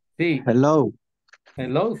 Sí. Hello,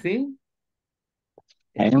 Hello, sí.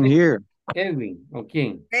 I am here. Edwin, ¿o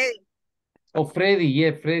quién? Freddy. O Freddy,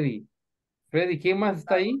 yeah, Freddy. Freddy, ¿quién más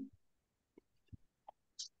está ahí?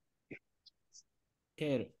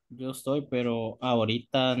 Yo estoy, pero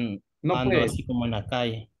ahorita No ando puede. así como en la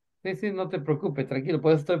calle. Sí, sí, no te preocupes, tranquilo.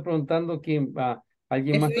 Pues estoy preguntando quién va.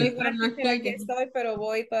 ¿Alguien más? Estoy igual, no Teacher, aquí estoy. estoy, pero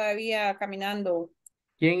voy todavía caminando.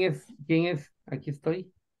 ¿Quién es? ¿Quién es? Aquí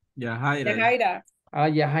estoy. Yajaira. Yajaira. Ah,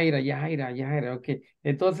 Yajaira, ok.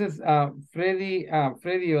 Entonces, Freddy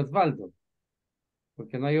Osvaldo,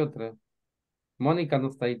 porque no hay otra. Mónica no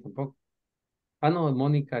está ahí tampoco. Ah, no,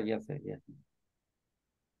 Mónica, ya sé, ya.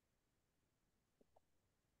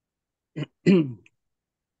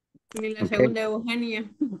 Ni la Okay. segunda Eugenia.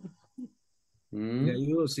 Le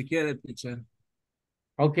ayudo si quiere, teacher.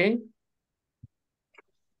 Ok.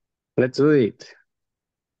 Let's do it.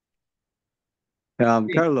 Sí.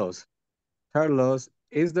 Carlos,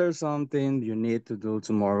 is there something you need to do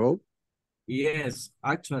tomorrow? Yes,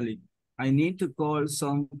 actually, I need to call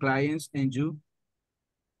some clients and you.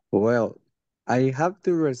 Well, I have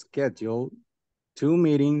to reschedule 2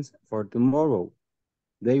 meetings for tomorrow.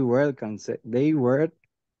 They were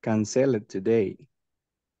canceled today.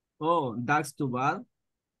 Oh, that's too bad.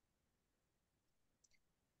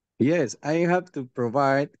 Yes, I have to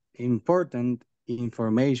provide important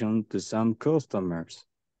information to some customers.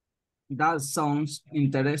 That sounds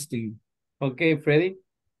interesting. Ok, Freddy.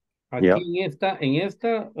 Aquí en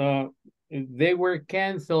esta, they were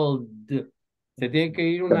canceled. Se tiene que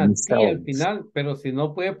ir una D al final, pero si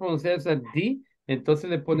no puede pronunciar esa D, entonces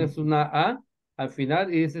le pones una A al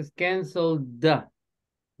final y dices canceled.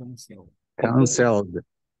 Canceled.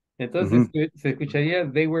 Entonces se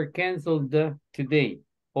escucharía they were canceled today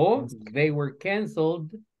o they were canceled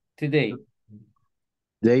today.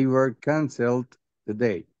 They were canceled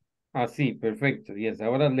today. Así, perfecto. Yes,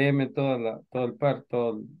 ahora léeme todo el par,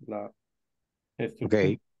 toda la estructura.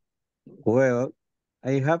 Okay. Well,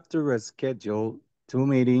 I have to reschedule 2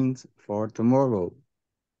 meetings for tomorrow.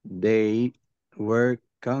 They were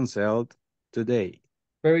canceled today.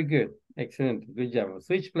 Very good. Excellent. Good job.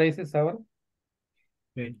 Switch places ahora.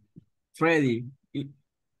 Okay. Freddy,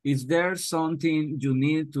 is there something you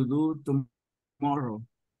need to do tomorrow?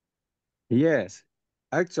 Yes,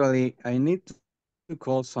 actually, I need to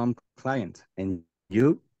call some clients. And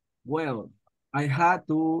you? Well, I had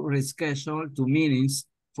to reschedule 2 meetings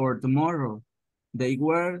for tomorrow. They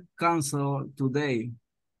were canceled today.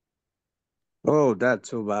 Oh, that's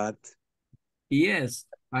so bad. Yes,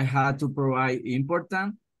 I had to provide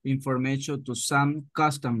important information to some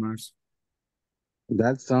customers.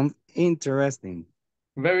 That sounds interesting.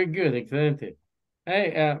 Very good. Excelente.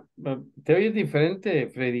 Hey, te oyes diferente,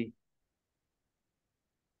 Freddy.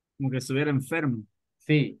 Como que estuviera enfermo.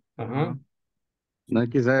 Sí, ajá. Ajá. No,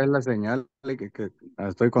 quizás es la señal de que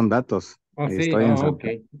estoy con datos. Oh, Y sí, estoy en oh, ok,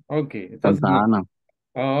 ok. Entonces, Santa no. Ana.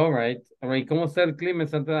 Oh, all right, all right. ¿Cómo está el clima en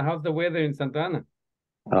Santa Ana? How's the weather in Santa Ana?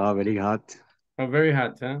 Ah, very hot. Oh, very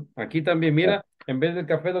hot, huh? Aquí también, mira, en vez del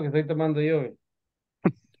café lo que estoy tomando yo.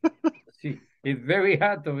 Sí, it's very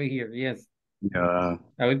hot over here, yes. Yeah.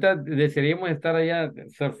 Ahorita desearíamos estar allá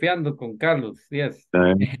surfeando con Carlos, yes.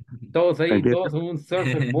 Eh, Todos ahí, aquí todos en un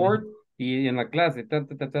surfboard y en la clase.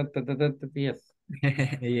 Yes.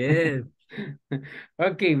 Yes.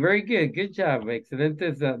 Okay, very good. Good job.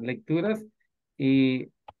 Excelentes lecturas. Y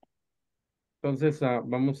entonces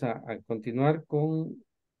vamos a continuar con...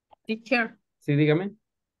 Teacher, Sí, dígame.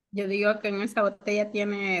 yo digo que en esa botella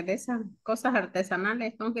tiene de esas cosas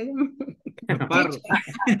artesanales, ¿cómo que se llama? Chaparro.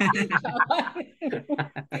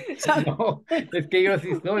 No, es que yo así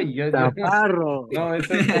soy. Chaparro. No,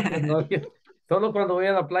 eso no. Solo cuando voy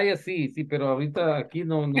a la playa, sí, sí, pero ahorita aquí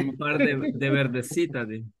no, no me Un par de verdecitas.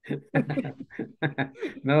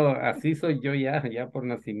 No, así soy yo ya por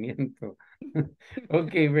nacimiento.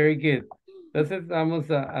 Ok, very good. Entonces vamos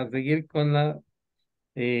a seguir con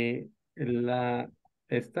eh, la,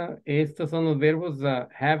 estos son los verbos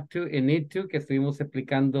have to y need to que estuvimos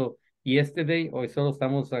explicando yesterday. Hoy solo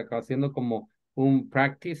estamos haciendo como un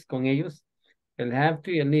practice con ellos. El have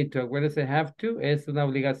to y el need to. Acuérdense, have to es una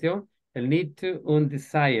obligación. El need to, un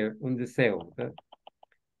desire, un deseo. ¿Verdad?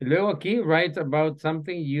 Y luego aquí, write about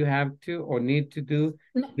something you have to or need to do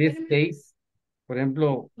No, these espérame. days. Por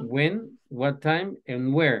ejemplo, when, what time,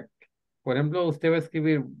 and where. Por ejemplo, usted va a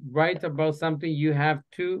escribir, write about something you have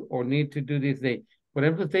to or need to do this day. Por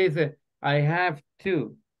ejemplo, usted dice, I have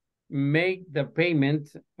to make the payment,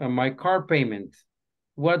 my car payment.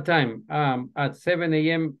 What time? At 7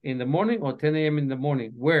 a.m. in the morning or 10 a.m. in the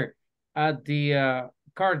morning. Where? At the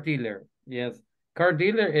car dealer. Yes. Car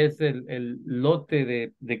dealer es el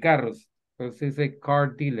lote de carros. Entonces dice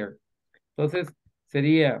car dealer. Entonces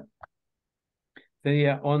sería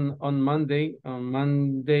on Monday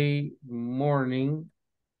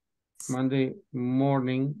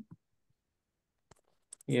morning,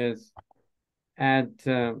 yes, at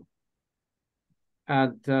 10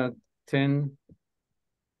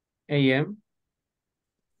 a.m.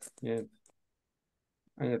 Yes,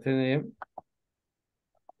 at 10 a.m.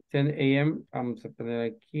 10 a.m. Vamos a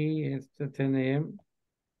poner aquí, 10 a.m.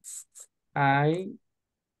 I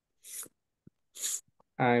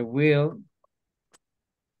will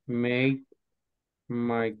make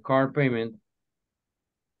my car payment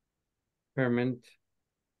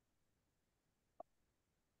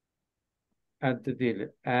at the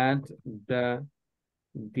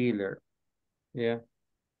dealer, yeah,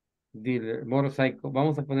 dealer, motorcycle,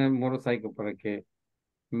 vamos a poner motorcycle para que,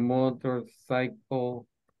 motorcycle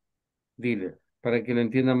dealer, para que lo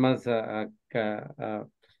entienda más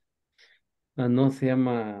no se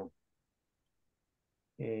llama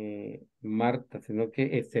Marta, sino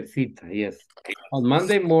que Estercita, yes. On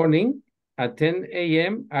Monday morning at 10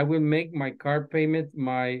 a.m. I will make my car payment,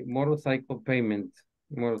 my motorcycle payment,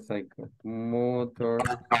 motorcycle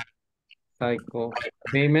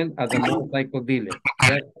payment at the motorcycle dealer.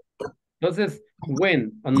 Yes. Entonces,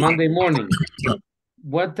 when? On Monday morning.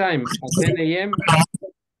 What time? At 10 a.m.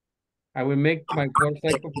 I will make my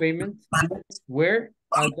motorcycle payment. Where?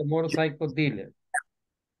 At the motorcycle dealer.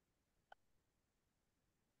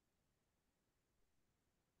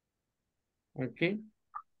 Ok.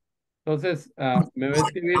 Entonces, me va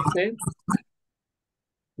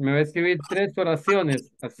a escribir 3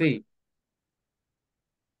 oraciones, así.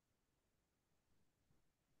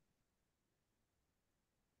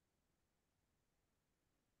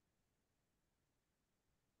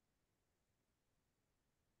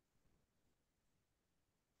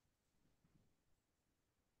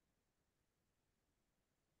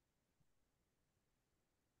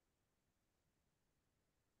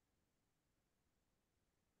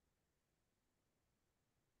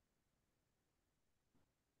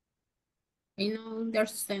 I know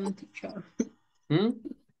understand, teacher. ¿Mm?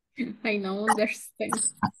 I know understand.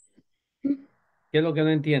 ¿Qué es lo que no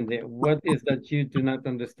entiende? What is that you do not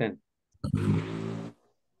understand?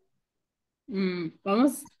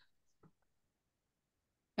 Vamos.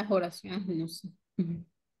 Las oraciones, no sé.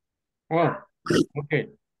 Oh, ok.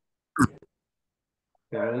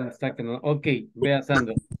 Pero ¿dónde está que no? Ok, vea,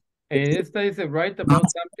 Sandra. Esta dice, write about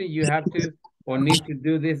something you have to or need to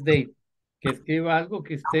do this date. Que escriba algo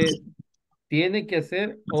que usted tiene que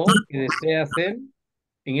hacer o que desea hacer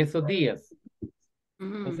en esos días.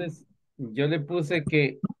 Entonces, yo le puse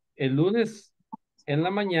que el lunes en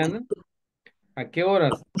la mañana, ¿a qué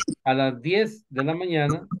horas? A las 10 de la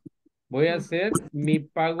mañana, Voy a hacer mi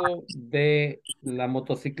pago de la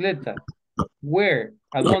motocicleta. Where?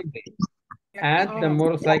 ¿A dónde? At the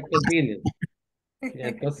motorcycle dealer. Y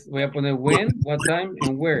entonces voy a poner when, what time,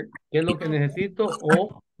 and where. ¿Qué es lo que necesito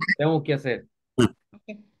o tengo que hacer?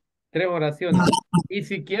 3 oraciones. Y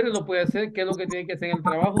si quiere lo puede hacer, ¿qué es lo que tiene que hacer en el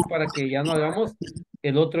trabajo para que ya no hagamos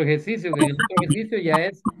el otro ejercicio? Que el otro ejercicio ya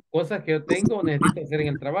es cosas que yo tengo o necesito hacer en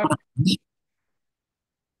el trabajo.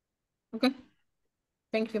 Okay.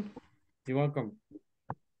 Thank you. You're welcome.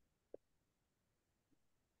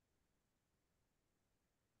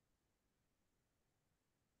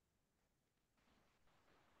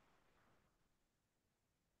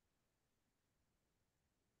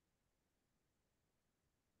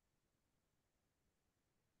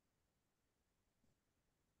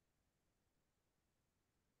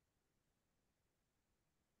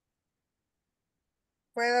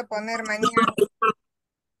 Puedo poner mañana.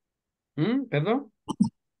 ¿Perdón?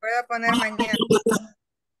 Puedo poner mañana.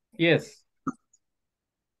 Yes.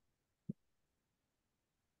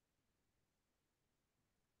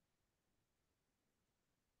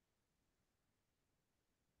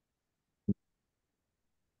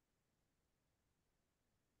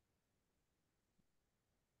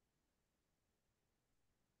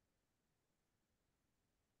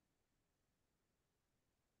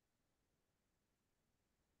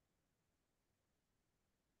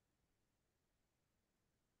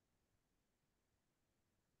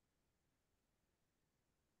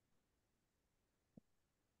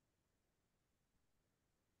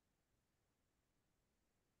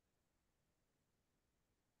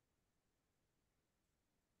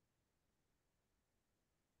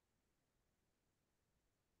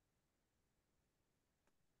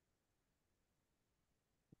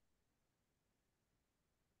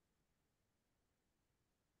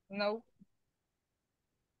 No.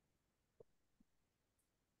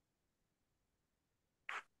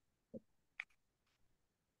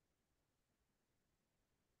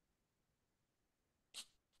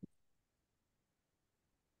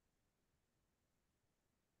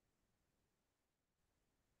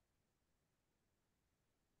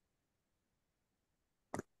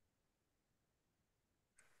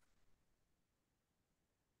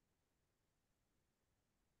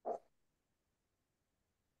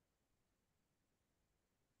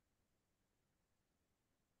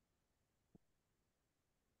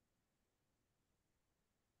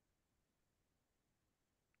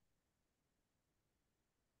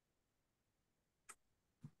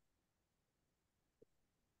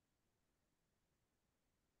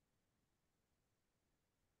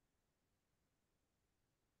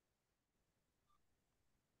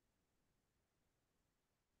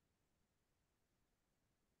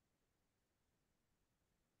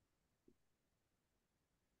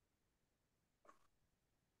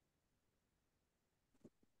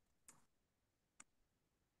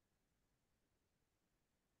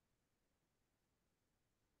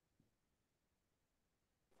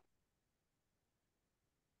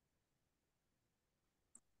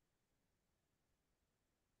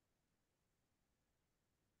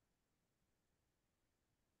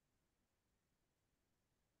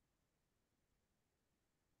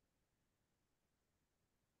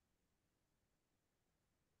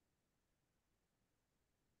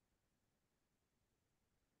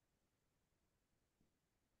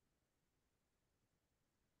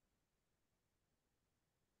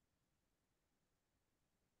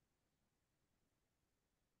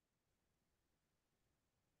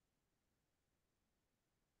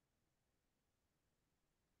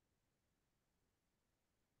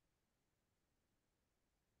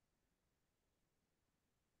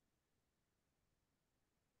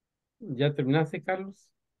 ¿Ya terminaste, Carlos?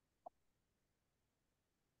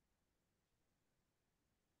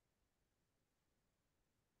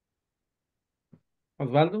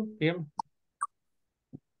 Osvaldo, dígame.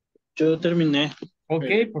 Yo terminé. Ok,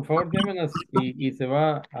 por favor, llámenos y se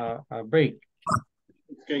va a break.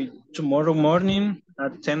 Okay, tomorrow morning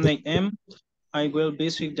at 10 a.m. I will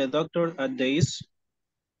visit the doctor at the ISSS.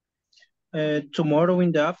 Tomorrow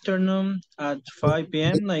in the afternoon at 5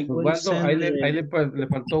 p.m. I will Osvaldo, send ahí le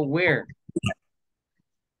faltó where.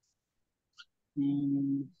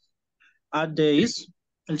 at the ISSS,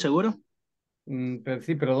 el seguro. Pero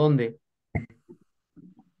sí, pero ¿dónde?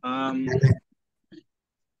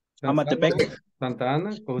 Amatepec. Santa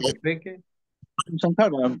Ana, Cotepeque. San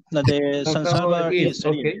Salvador, la de San Salvador East,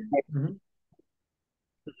 sería. okay.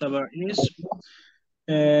 San Salvador East.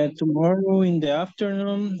 Tomorrow in the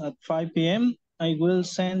afternoon at 5 p.m. I will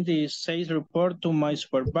send the sales report to my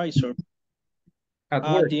supervisor At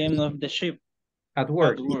work. the end of the shift. At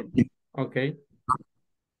work. At work. Okay.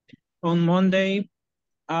 On Monday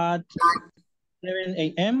at 7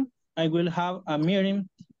 a.m., I will have a meeting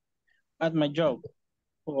at my job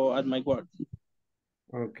or at my work.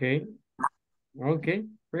 Okay. Okay.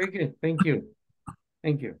 Very good. Thank you.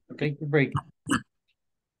 Thank you. Take a break.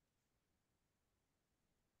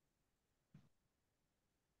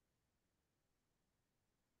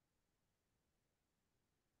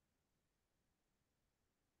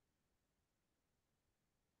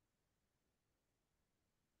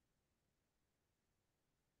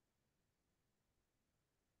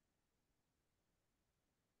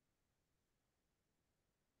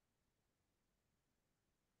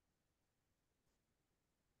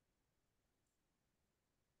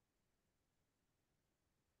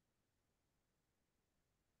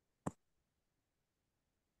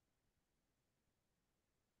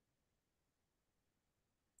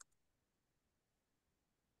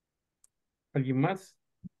 ¿Alguien más?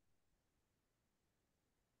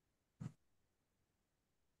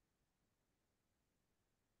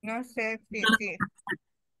 No sé si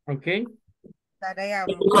Okay. tarea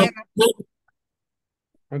buena.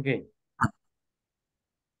 Okay.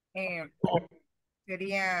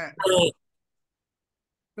 Sería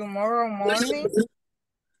tomorrow morning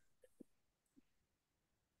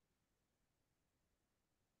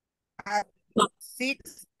at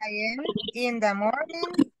 6 a.m. in the morning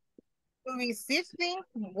to be sitting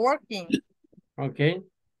working. Okay.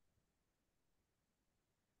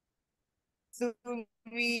 To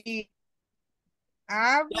be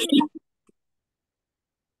able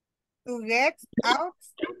to get out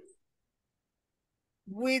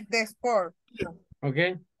with the sport.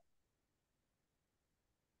 Okay.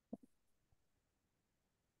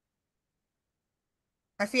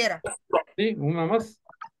 Así era. Sí, una más.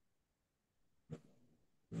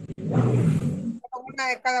 Una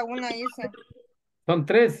de cada una hice. Son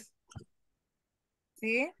 3.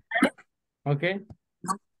 ¿Sí? Okay.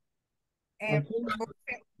 Okay.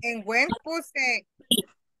 En when puse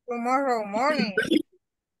tomorrow morning.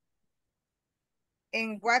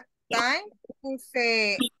 En what time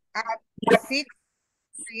puse at 6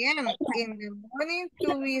 a.m. in the morning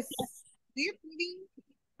to be sitting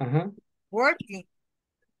working.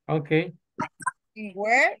 Okay. In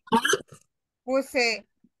where puse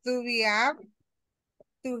to be able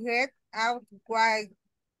to head out while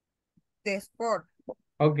the sport.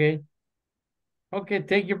 Okay. Okay,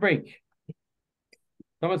 take your break.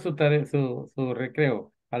 Toma su tarea, su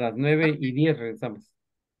recreo. A las 9:10 regresamos.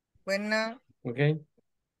 Bueno, Okay.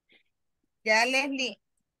 ya Leslie.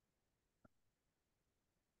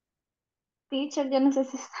 Teacher, yo no sé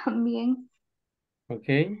si están bien.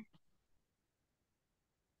 Okay.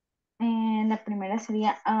 La primera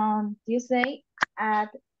sería on Tuesday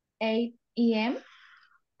at 8 a.m.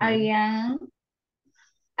 I am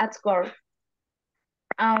at work.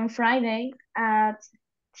 On Friday at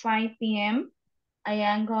 5 p.m. I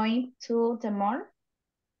am going to the mall.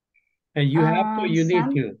 And you have to, you need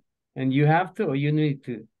Sun- to. And you have to or you need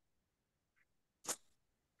to.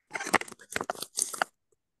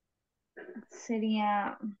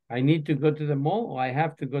 Sería I need to go to the mall or I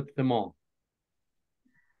have to go to the mall.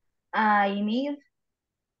 I need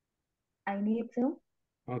to.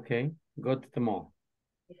 Okay, go to the mall.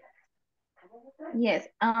 Yes,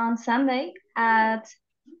 on Sunday at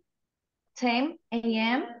 10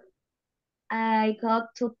 a.m. I go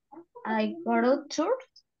to church.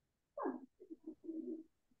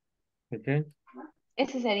 Okay.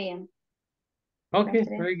 Ese sería. Okay,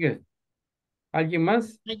 tres. very good. ¿Alguien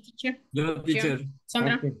más? Teacher. Yo, teacher.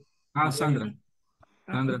 Sandra. Okay. Sandra.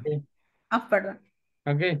 Sandra. Okay. Perdón.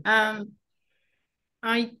 Okay.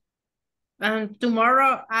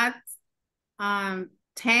 Tomorrow at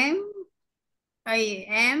 10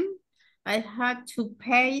 a.m. I had to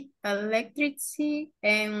pay electricity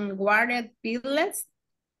and water bills.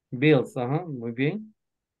 Bills, muy bien.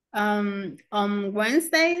 On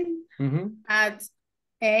Wednesday at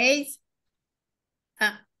 8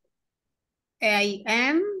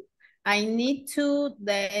 a.m. I need to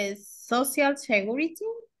the social security.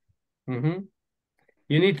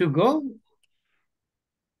 You need to go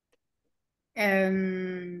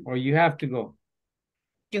or you have to go?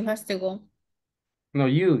 You have to go. No,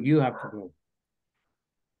 you have to go.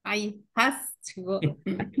 I have to go.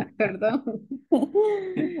 Perdón.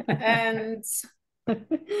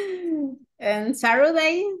 and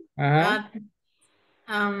Saturday at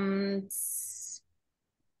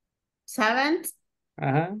 7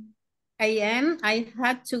 a.m. I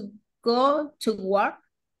had to go to work.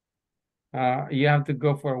 You have to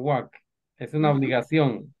go for a walk. Es una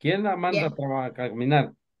obligación. ¿Quién la manda a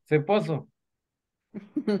caminar? ¿Su esposo?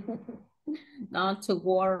 No, to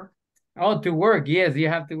work. Oh, to work. Yes, you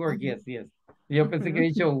have to work. Yes, yes. Yo pensé que he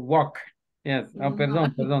dicho walk. Yes. Oh,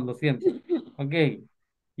 perdón, perdón, lo siento. Okay.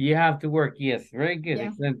 You have to work. Yes. Very good. Yeah.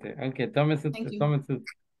 Excelente. Okay, Thank you. tome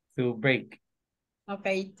su break.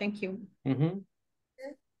 Okay, thank you.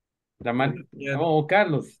 Yeah. Oh,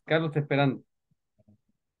 Carlos. Carlos está esperando.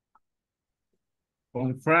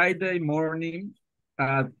 On Friday morning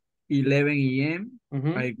at 11 a.m.,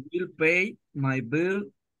 I will pay my bill,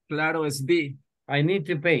 Claro SB. I need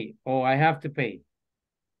to pay. Oh, I have to pay.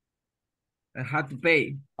 I have to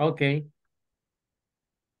pay. Okay.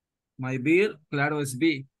 My bill, Claro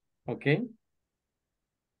SB. Okay.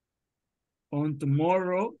 On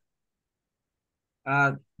tomorrow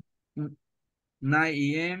at 9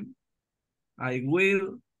 a.m., I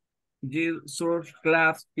will give surf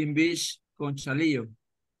class in beach con Chalillo.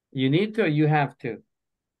 You need to or you have to?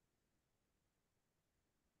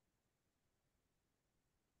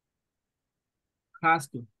 Has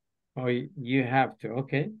to. Oh, you have to.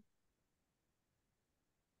 Okay.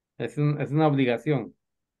 Es una obligación.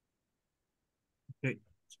 Okay.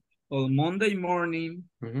 On Monday morning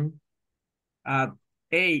at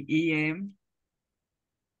 8 a.m.,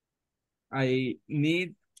 I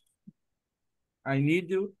need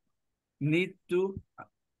to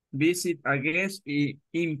visit a guest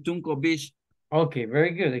in Tunco Beach. Okay,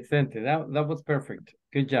 very good. Excelente. That was perfect.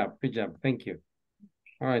 Good job. Good job. Thank you.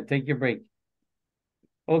 All right, take your break.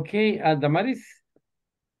 Okay, Damaris.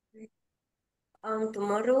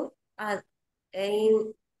 Tomorrow at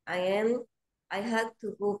 8 a.m., I have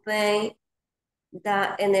to go pay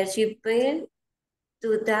the energy bill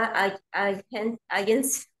to the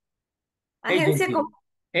agency. Agency.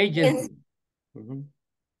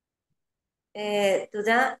 To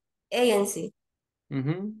the agency.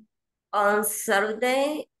 On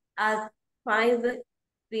Saturday at 5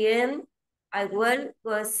 p.m., I will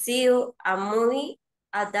go see a movie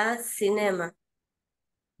at the cinema.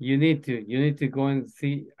 You need to go and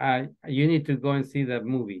see, you need to go and see that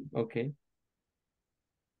movie. Okay.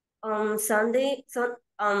 On Sunday,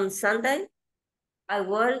 I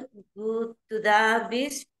will go to the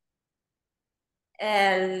beach.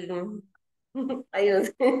 I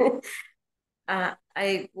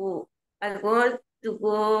want to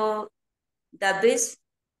go the beach,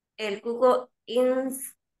 El Cuco in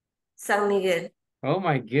San Miguel. Oh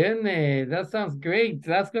my goodness, that sounds great.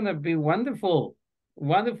 That's gonna be wonderful.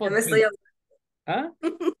 Wonderful. ¿Ah?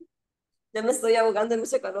 Ya me estoy ahogando en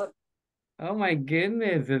ese calor. Oh my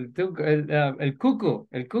goodness, el Cuco,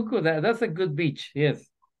 that's a good beach. Yes,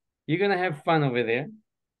 you're gonna have fun over there.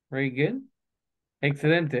 Very good.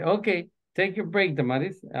 Excelente. Okay, take your break,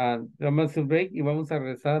 Damaris. Tomamos su break y vamos a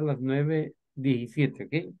regresar a las 9:17,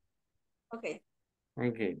 ¿ok? Okay.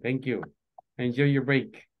 Okay, thank you. Enjoy your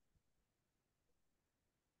break.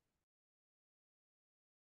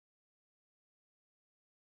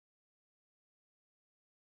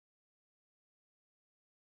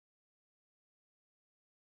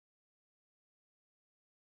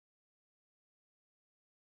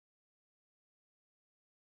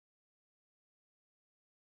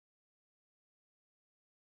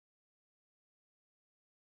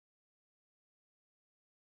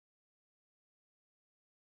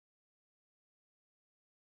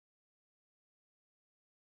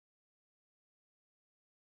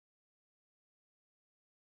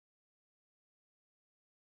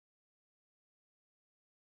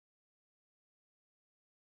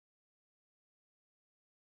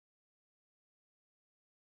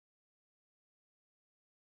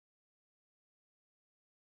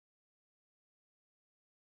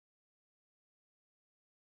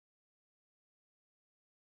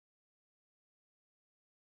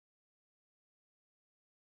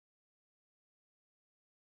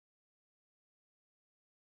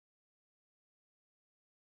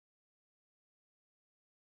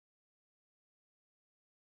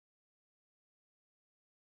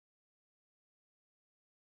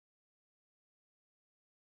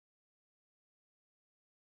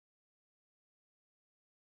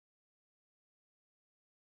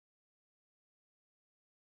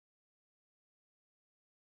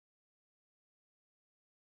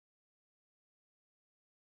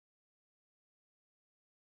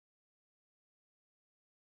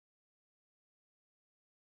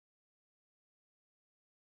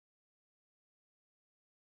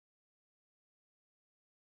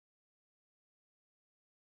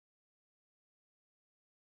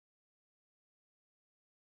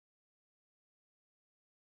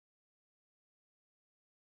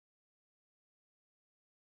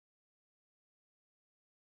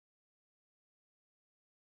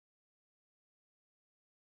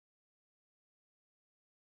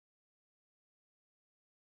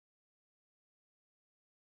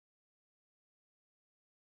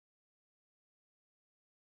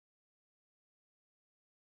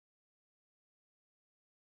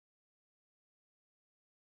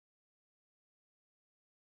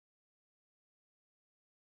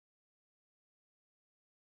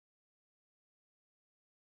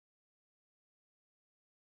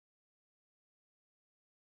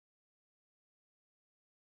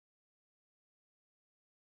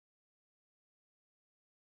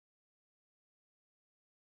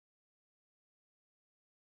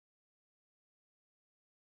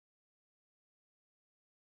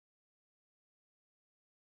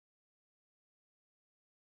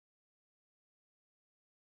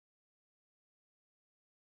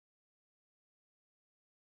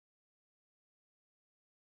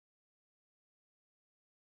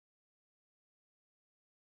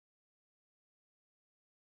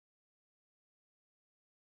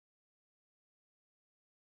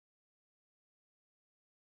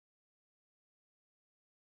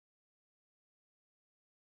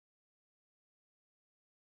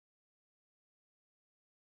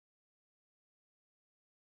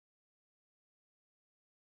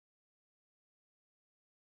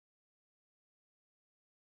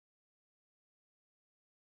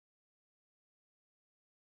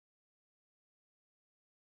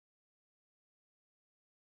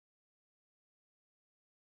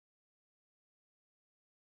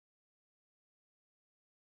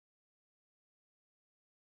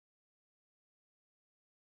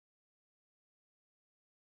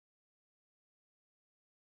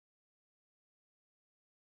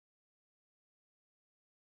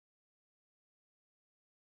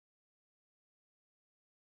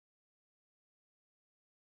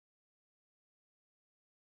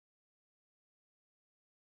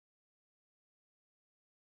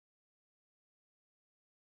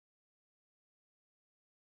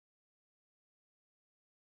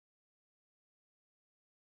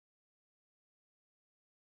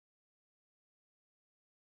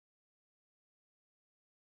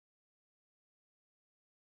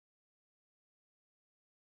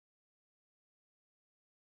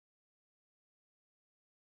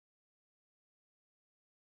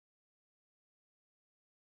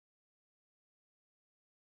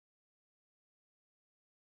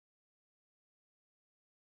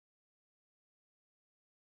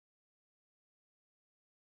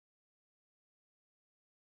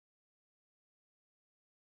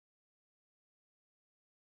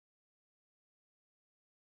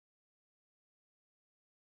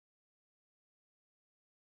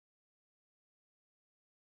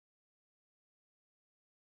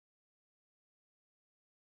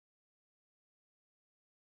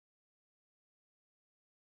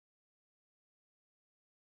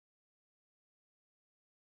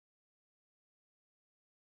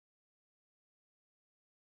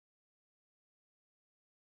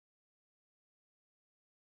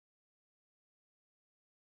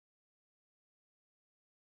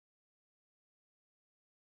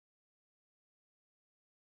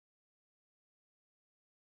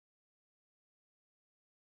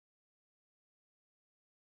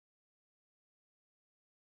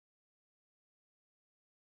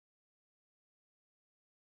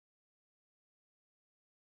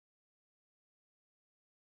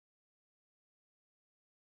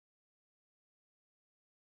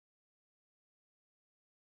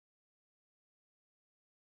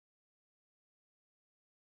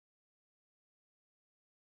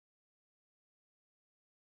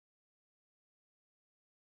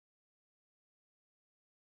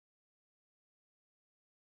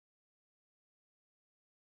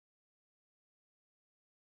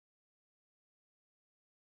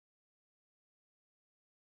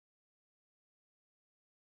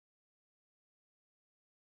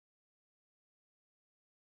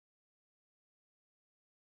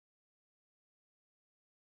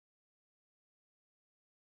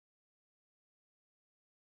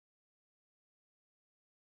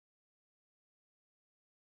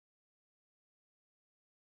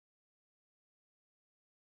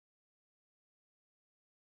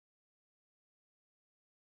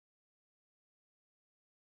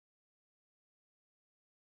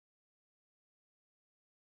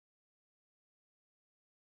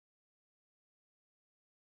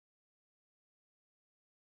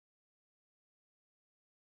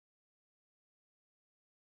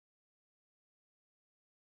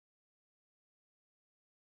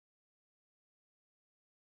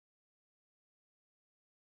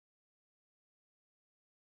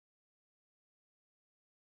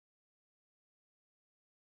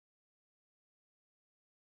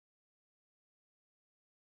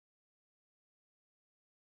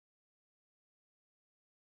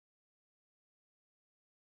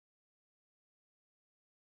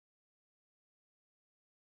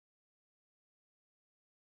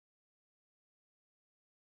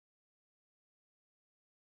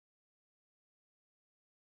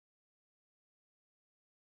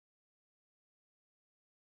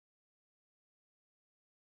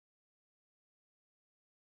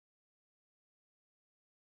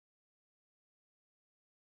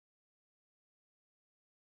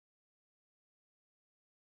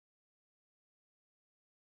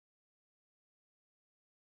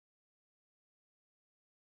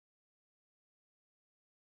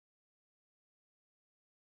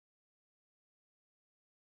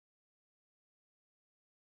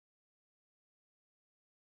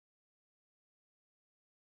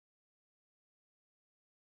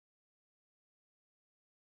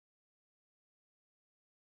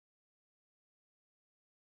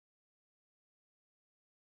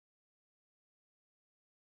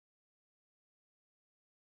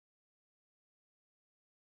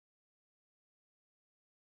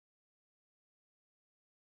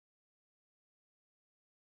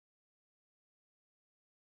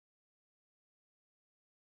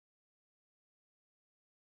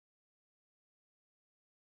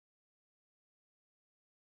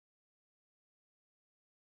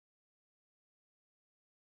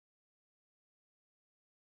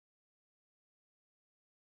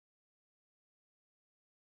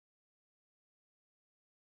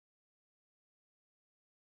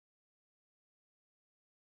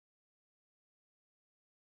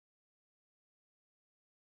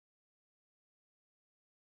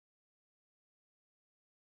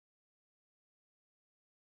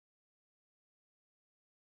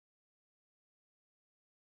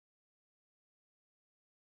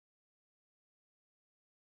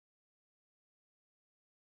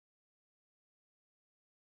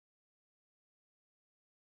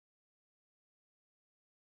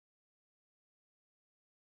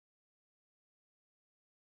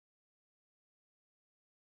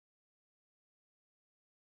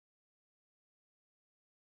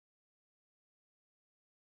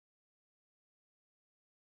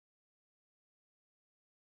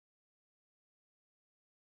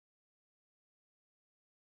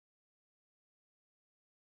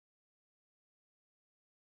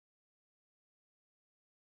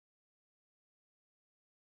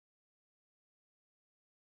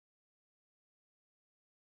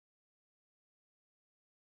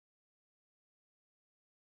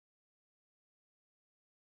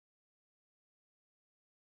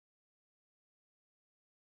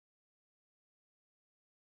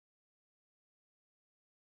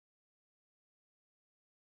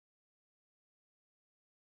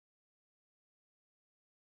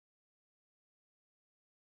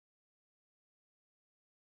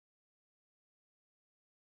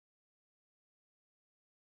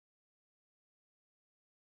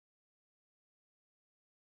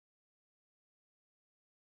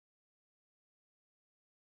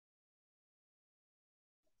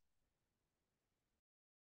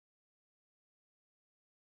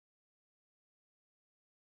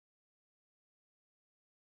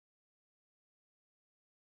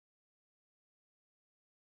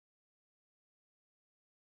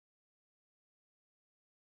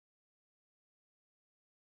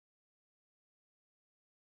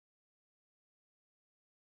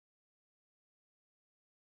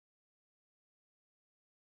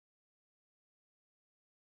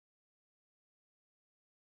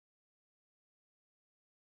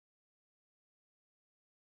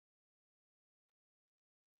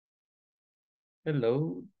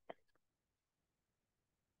 Hello.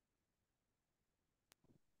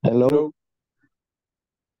 Hello.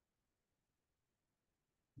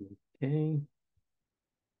 Okay.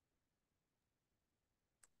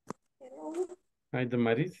 Hi,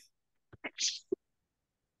 Damaris.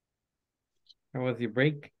 How was your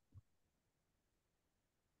break?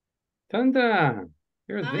 Sandra,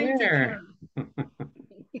 you're Hi, there.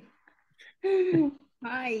 teacher.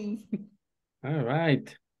 Hi. All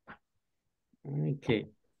right. Okay.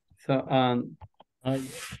 So, Ay,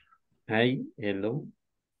 hi, hello.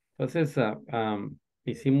 Entonces,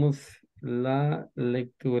 hicimos la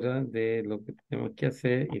lectura de lo que tenemos que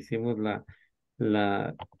hacer. Hicimos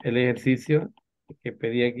el ejercicio que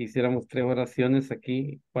pedía que hiciéramos 3 oraciones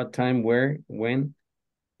aquí. What time, where, when.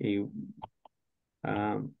 Y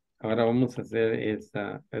ahora vamos a hacer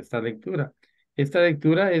esta lectura. Esta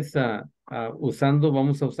lectura es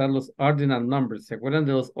vamos a usar los ordinal numbers. ¿Se acuerdan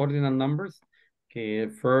de los ordinal numbers? Que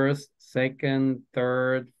first, second,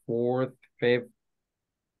 third, fourth, fifth,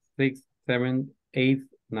 sixth, seventh, eighth,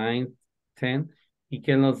 ninth, 10. Y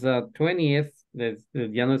que en los 20th,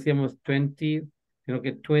 ya no decíamos 20, sino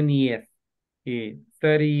que 20th y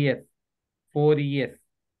 30th, 40th.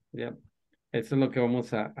 ¿Ya? Eso es lo que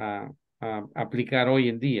vamos a aplicar hoy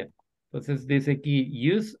en día. Entonces dice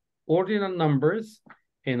aquí, use ordinal numbers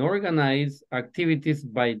and organize activities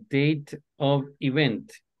by date of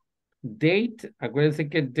event. Date, acuérdense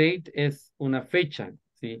que date es una fecha,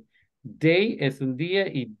 ¿sí? Day es un día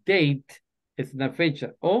y date es una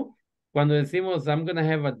fecha. O cuando decimos I'm gonna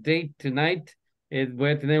have a date tonight, voy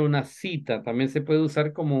a tener una cita. También se puede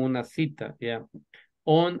usar como una cita, ¿ya?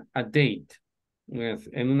 On a date, yes,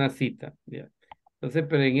 en una cita, ¿ya? Entonces,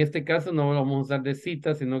 pero en este caso no lo vamos a usar de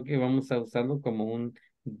cita, sino que vamos a usarlo como un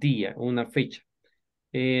día, una fecha.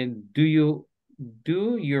 Do you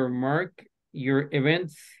do your mark your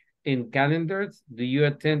events in calendars? Do you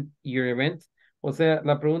attend your events? O sea,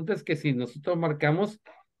 la pregunta es que si nosotros marcamos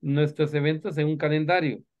nuestros eventos en un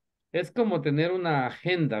calendario, es como tener una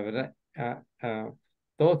agenda, ¿verdad?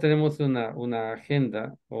 Todos tenemos una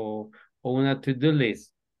agenda o una to-do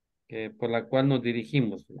list por la cual nos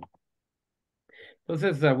dirigimos.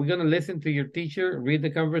 Entonces, we're going to listen to your teacher, read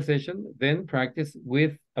the conversation, then practice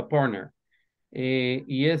with a partner.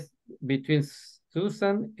 Y es between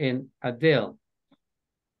Susan and Adele.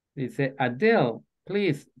 Dice, Adele,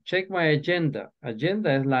 please check my agenda.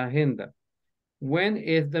 Agenda es la agenda. When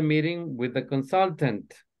is the meeting with the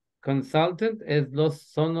consultant? Consultant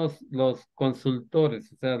son los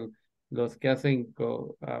consultores, o sea, los que hacen,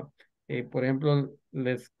 por ejemplo,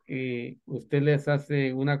 usted les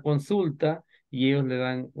hace una consulta y ellos le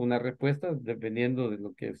dan una respuesta dependiendo de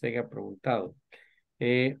lo que usted haya preguntado.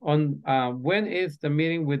 When is the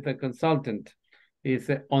meeting with the consultant? It's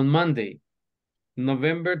on Monday,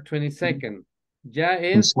 November 22nd. Ya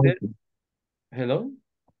es, hello?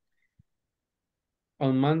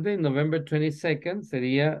 On Monday, November 22nd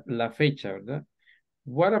sería la fecha, ¿verdad?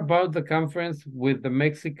 What about the conference with the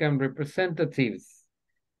Mexican representatives?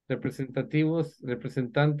 Representantes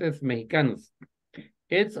mexicanos.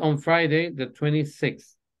 It's on Friday, the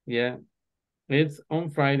 26th. Yeah, it's on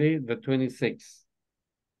Friday, the 26th.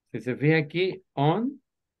 Si se fija aquí, on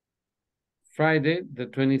Friday, the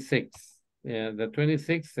 26th. Yeah, the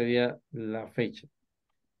 26th sería la fecha.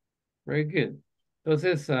 Very good.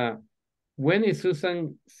 Entonces, when is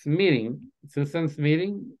Susan's meeting? Susan's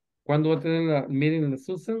meeting. ¿Cuándo va a tener la meeting de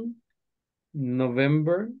Susan?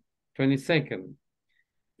 November 22nd.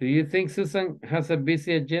 Do you think Susan has a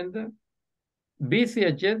busy agenda? Busy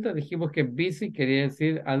agenda, dijimos que busy quería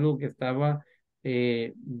decir algo que estaba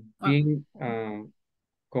bien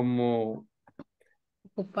como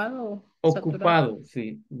Ocupado, saturado. ocupado,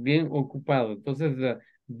 sí, bien ocupado. Entonces,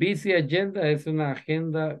 busy agenda es una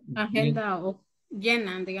agenda bien Agenda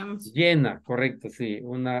llena, digamos. llena, correcto, sí,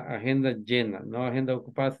 una agenda llena, no agenda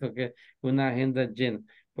ocupada, sino que una agenda llena.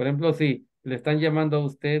 Por ejemplo, si le están llamando a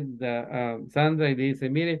usted, Sandra, y le dice,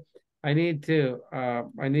 mire, I need you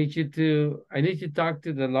to talk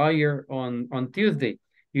to the lawyer on Tuesday.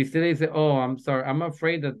 Y usted dice, oh, I'm sorry, I'm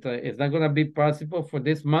afraid that it's not going to be possible for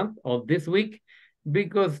this month or this week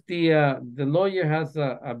because the lawyer has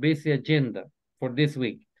a busy agenda for this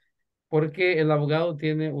week. Porque el abogado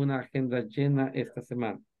tiene una agenda llena esta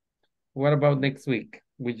semana. What about next week?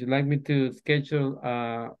 Would you like me to schedule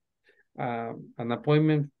an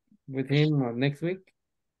appointment with him next week?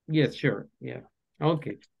 Yes, sure. Yeah.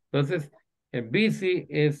 Okay. Entonces, busy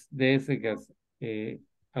es de ese caso,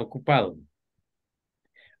 ocupado.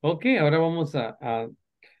 Ok, ahora vamos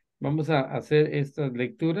a hacer esta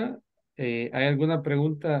lectura. ¿Hay alguna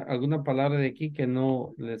pregunta, alguna palabra de aquí que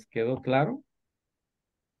no les quedó claro?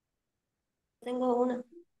 Tengo una.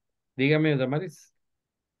 Dígame, Damaris.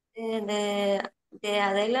 De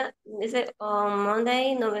Adela, dice on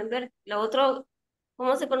Monday, November. Lo otro,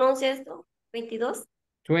 ¿cómo se pronuncia esto? 22.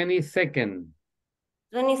 22nd.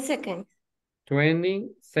 22nd.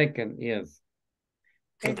 22nd, yes.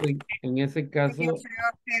 Entonces, en ese Yo caso, creo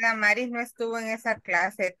que Damaris no estuvo en esa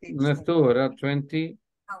clase, no teacher. estuvo, ¿verdad? 22nd.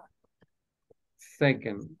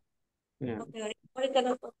 Yeah. Ok, ahorita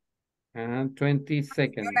lo... Ajá, Yo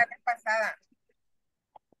 22nd. la vez pasada.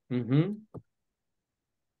 Ujú.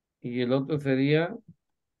 Y el otro sería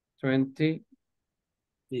 26th,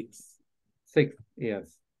 yes. 6.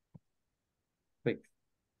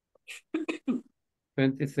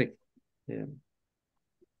 26. Yeah.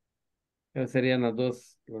 Esas serían las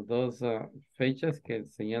dos fechas que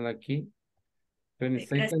señala aquí.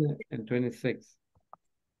 22nd Gracias. and 26.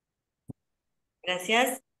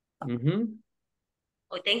 Gracias. Ujú.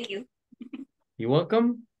 Oh, thank you. You're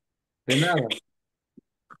welcome. De nada.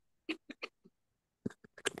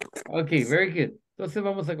 Ok, very good. Entonces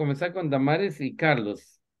vamos a comenzar con Damaris y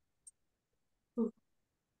Carlos.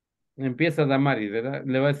 Empieza Damaris, ¿verdad?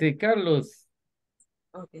 Le va a decir, Carlos,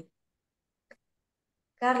 Okay.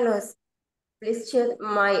 Carlos, please check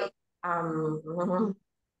my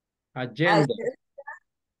agenda,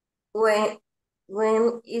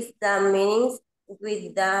 when is the meetings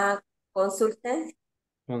with the consultant?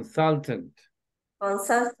 consultant.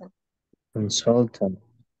 Consultant. Consultant.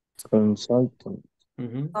 Consultant.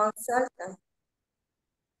 Ujú. Consultant.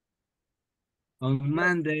 On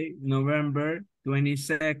Monday, November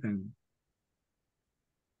 22nd.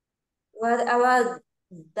 What about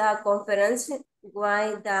the conference?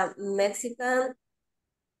 Why the Mexican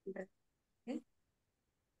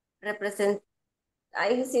represent?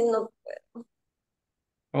 Ahí sí no.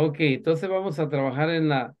 Ok, entonces vamos a trabajar en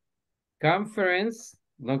la conference,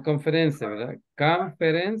 no conferencia, ¿verdad?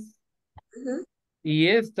 Conference. Ujú. Y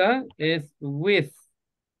esta es with,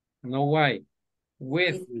 no why.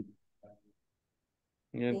 With. With,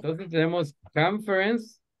 Y entonces tenemos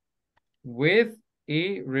conference with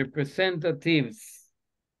y representatives.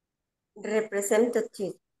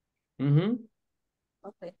 representative. Ujú.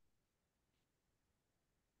 Okay.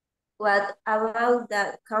 What about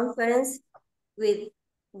the conference with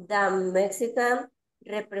the Mexican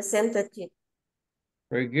representative?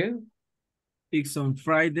 Very good. It's on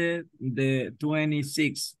Friday, the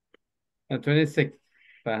 26th. 26.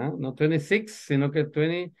 Ajá, no 26, sino que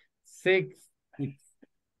 26.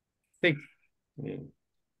 6.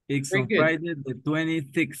 It's Very on good. Friday, the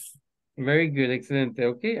 26th. Very good. Excelente.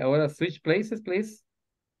 Ok, ahora switch places, please.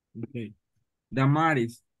 Okay.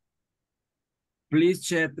 Damaris, please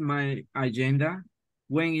check my agenda.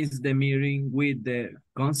 When is the meeting with the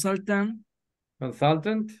consultant?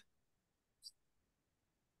 Consultant.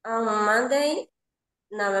 On Monday,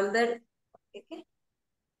 November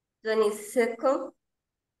 22nd.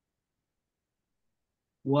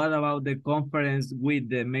 What about the conference with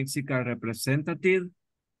the Mexican representative?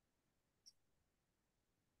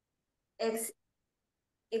 It's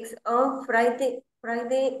on Friday,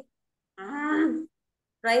 Friday,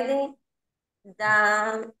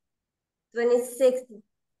 the 26th.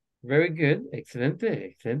 Very good.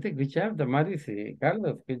 Excelente. Excelente. Good job, Damaris y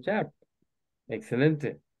Carlos. Good job.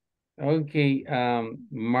 Excelente. Okay,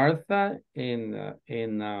 Martha and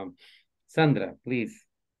Sandra, please.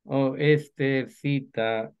 Oh,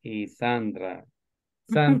 Esthercita y Sandra.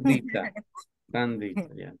 Sandrita. Sandrita,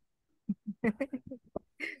 yeah.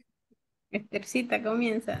 Esthercita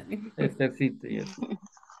comienza. Esthercita, yes.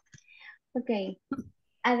 Okay.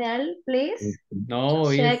 Adele, please No,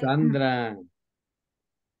 es check. Sandra.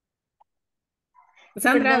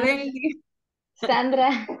 Sandra Perdón, Bell.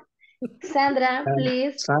 Sandra. Sandra,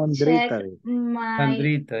 please check Sandrita. my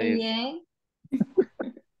Sandrita es.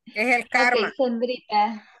 Es el Okay, karma.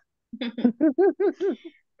 Sandrita.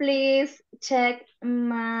 Please check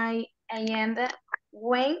my agenda.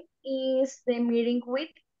 When is the meeting with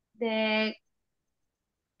the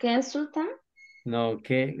consultant? No,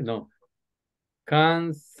 ¿qué? No.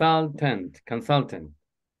 Consultant. Consultant.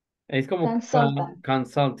 Es como Consultant.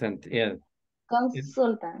 consultant, yes.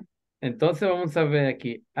 Consultant. Entonces vamos a ver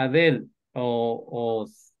aquí. Adele o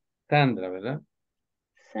Sandra, ¿verdad?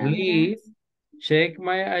 Sandra. Please check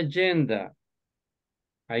my agenda.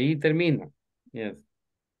 Ahí termina. Yes.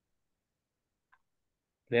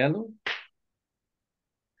 Léalo.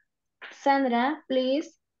 Sandra,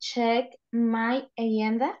 please check my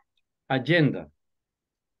agenda. Agenda.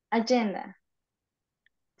 Agenda.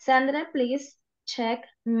 Sandra, please check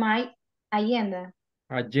my agenda.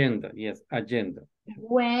 Agenda. Yes, agenda.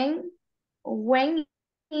 When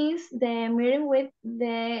is the meeting with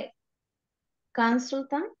the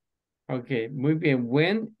consultant? Okay, muy bien.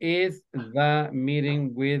 When is the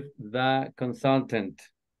meeting with the consultant?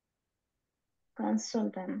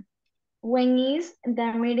 Consultant. When is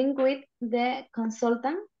the meeting with the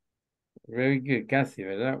consultant? Very good, casi,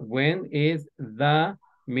 ¿verdad? When is the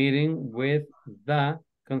meeting with the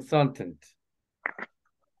consultant?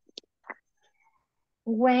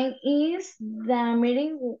 When is the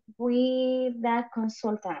meeting with the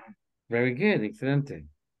consultant? Very good, excelente.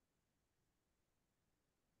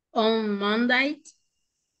 On Monday,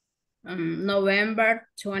 November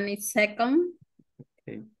 22nd.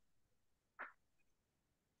 Okay.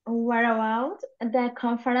 What about the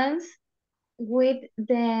conference with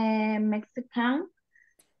the Mexican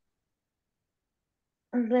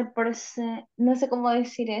no sé cómo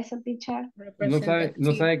decir eso, teacher. No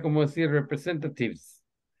sabe cómo decir representatives.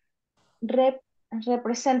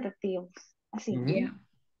 Representatives, así. Yeah.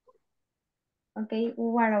 Okay,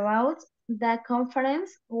 what about the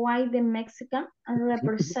conference with the Mexican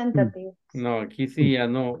representatives? No, aquí sí ya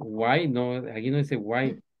no. Why, no, aquí no dice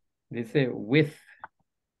why. Dice with.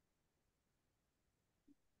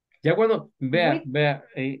 Ya cuando, vea,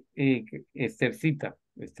 Esthercita,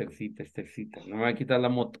 no me va a quitar la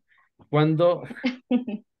moto. Cuando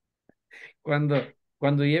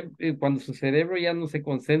cuando su cerebro ya no se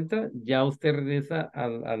concentra, ya usted regresa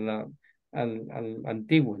al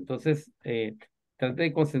antiguo. Entonces, trate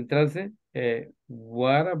de concentrarse.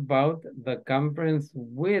 What about the conference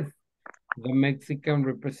with the Mexican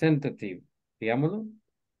representative? Digámoslo.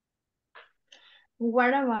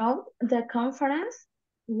 What about the conference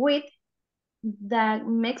with the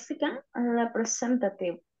Mexican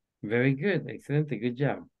representative? Very good. Excelente. Good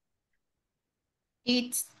job.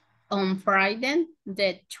 It's on Friday,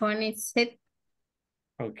 the 26th.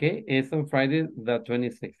 Okay, it's on Friday, the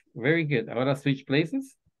 26th. Very good. Ahora switch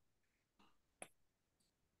places.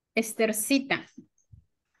 Esthercita,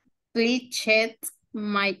 please check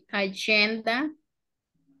my agenda.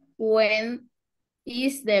 When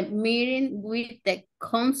is the meeting with the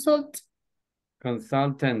consultant?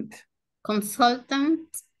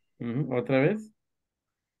 Otra vez.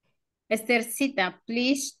 Esthercita,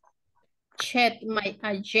 please check my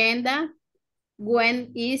agenda.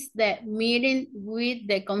 When is the meeting with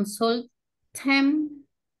the consultant?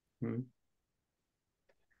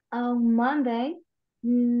 On Monday,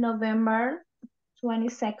 November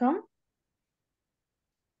 22nd.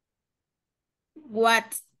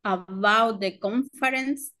 What about the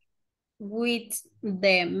conference with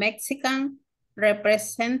the Mexican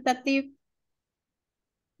representative?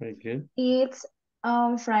 Very good. It's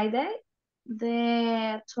on Friday,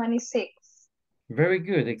 the 26th. Very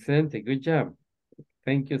good. Excelente. Good job.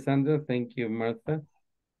 Thank you, Sandra. Thank you, Martha.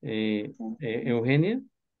 Eugenia.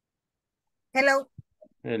 Hello.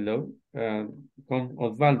 Hello. Con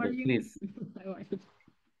Osvaldo, please.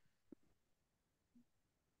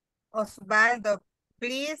 Osvaldo,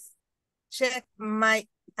 please check my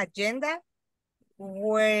agenda.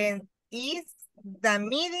 When is the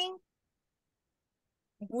meeting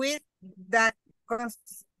with the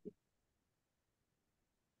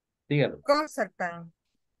Dígalo. consultant?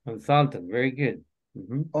 Consultant. Very good.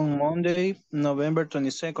 On Monday, November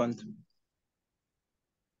 22nd.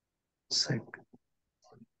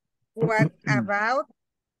 What about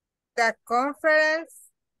the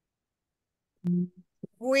conference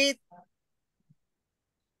with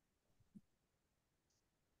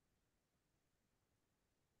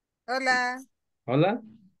Hola. Hola.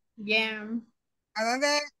 Yeah. ¿A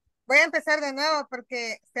dónde? Voy a empezar de nuevo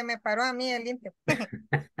porque se me paró a mí el limpio.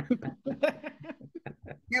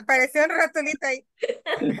 Me apareció un ratulito ahí.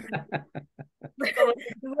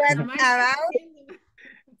 What about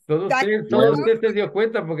Todo usted se dio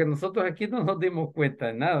cuenta porque nosotros aquí no nos dimos cuenta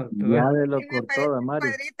de nada. Ya de lo cortó,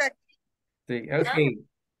 Damari. Sí, ok.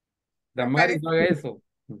 Damari, no haga eso.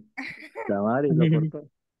 Damari lo cortó.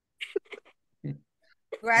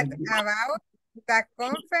 What about the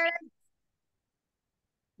conference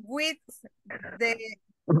with the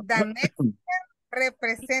Mexican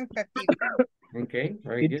representative? Okay,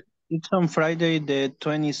 very good. It's on Friday, the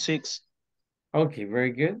 26th. Okay,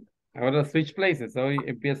 very good. Ahora switch places. Hoy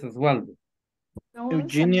empieza Osvaldo.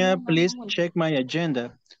 Eugenia, please check my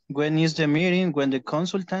agenda. When is the meeting? When the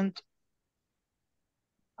consultant?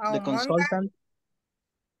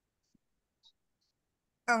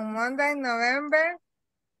 On Monday, November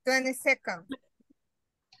 22nd.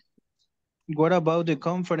 What about the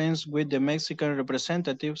conference with the Mexican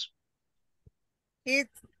representatives?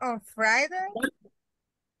 It's on Friday,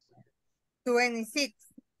 26th.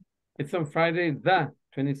 It's on Friday, the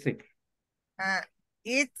 26th.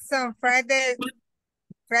 It's on Friday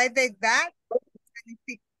that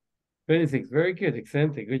 26th. 26, very good,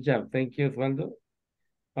 excelente, good job. Thank you, Osvaldo.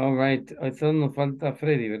 All right, eso nos falta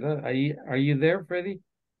Freddy, ¿verdad? Are you there, Freddy?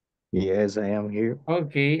 Yes, I am here.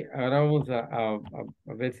 Ok, ahora vamos a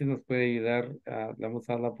ver si nos puede ayudar. Le vamos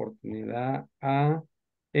a dar la oportunidad a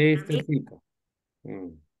Esthercita.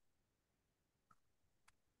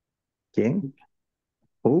 ¿Quién?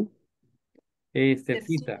 Who?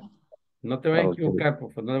 Esthercita. No te vayas a Okay. equivocar,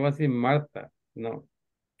 por favor, no le vas a decir Marta. No.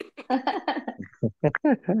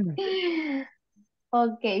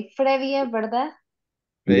 Ok, Freddy, ¿es verdad?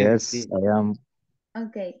 Freddy, Yes, sí. I am.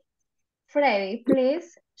 Ok. Freddy,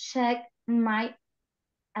 please check my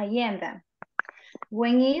agenda.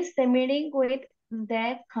 When is the meeting with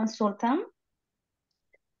the consultant?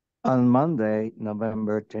 On Monday,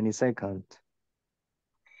 November 22nd.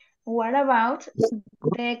 What about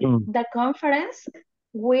Mm. the conference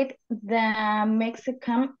with the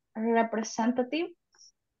Mexican representative?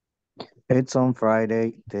 It's on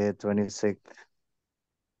Friday, the 26th.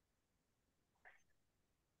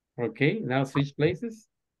 Okay, now switch places.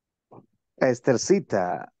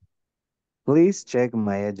 Esthercita, please check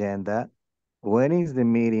my agenda. When is the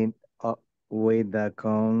meeting with the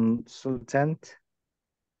consultant?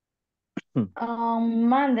 On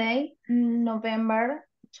Monday, November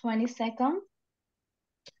 22nd.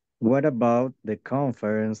 What about the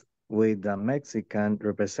conference with the Mexican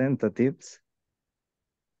representatives?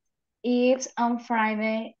 It's on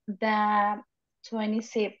Friday, the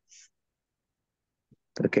 26th.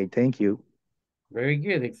 Okay, thank you. Very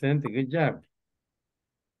good, excelente, good job.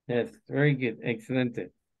 Yes, very good,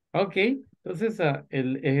 excelente. Ok, entonces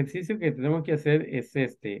el ejercicio que tenemos que hacer es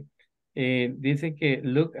este. Dice que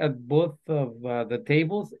look at both of the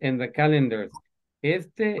tables and the calendars.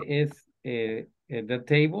 Este es the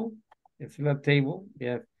table, es la table,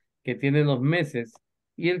 yeah, que tiene los meses.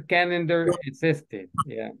 Y el calendar es este,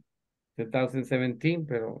 yeah, 2017,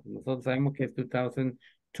 pero nosotros sabemos que es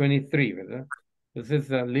 2023, ¿verdad?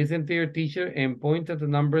 Entonces, listen to your teacher and point at the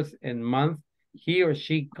numbers and month he or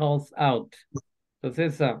she calls out.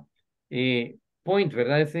 Entonces, point,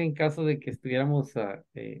 ¿verdad? Es en caso de que estuviéramos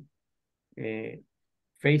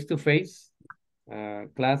face to face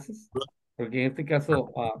clases, porque en este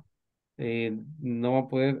caso no va a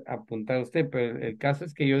poder apuntar usted, pero el caso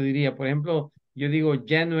es que yo diría, por ejemplo, yo digo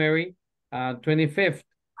January 25th.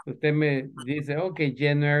 Usted me dice, ok,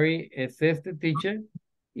 January es este teacher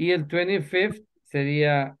y el 25th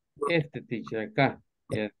sería este teacher acá.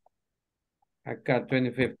 Yeah. Acá,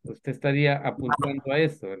 25th. Usted estaría apuntando a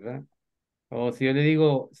eso, ¿verdad? O si yo le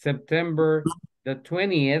digo September the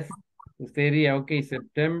 20th, usted diría, ok,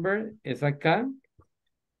 September es acá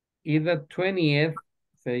y the 20th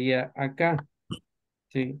sería acá.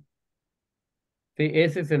 Sí. Sí,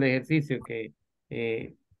 ese es el ejercicio que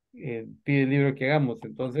pide el libro que hagamos.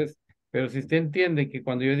 Entonces, pero si usted entiende que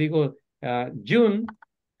cuando yo digo June,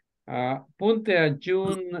 apunte a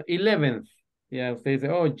June 11th. Ya usted dice,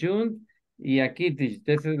 oh, June, y aquí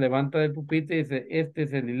usted se levanta del pupitre y dice, este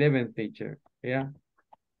es el 11th teacher. ¿Ya?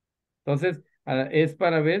 Entonces, es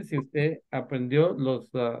para ver si usted aprendió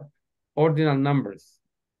los ordinal numbers.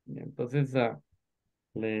 ¿Ya? Entonces,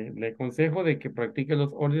 le aconsejo de que practique los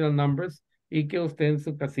ordinal numbers y que usted en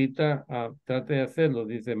su casita trate de hacerlo.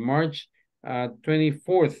 Dice March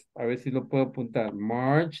 24th. A ver si lo puedo apuntar.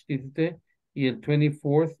 March, dice usted, y el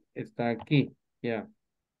 24th está aquí. Ya.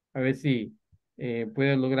 A ver si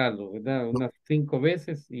puede lograrlo, ¿verdad? Unas 5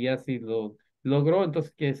 veces y ya si lo logró,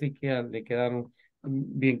 entonces quiere decir que ya le quedaron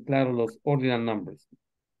bien claros los ordinal numbers.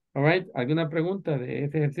 All right. ¿Alguna pregunta de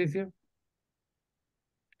este ejercicio?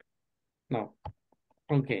 No.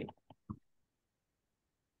 Ok.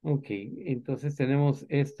 Ok, entonces tenemos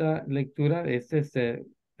esta lectura, este es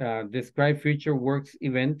Describe Future Works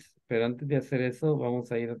Event, pero antes de hacer eso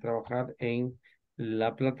vamos a ir a trabajar en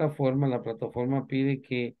la plataforma. La plataforma pide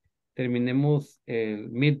que terminemos el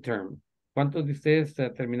midterm. ¿Cuántos de ustedes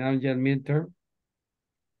terminaron ya el midterm?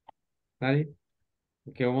 ¿Nadie?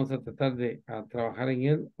 Que vamos a tratar de trabajar en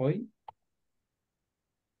él hoy.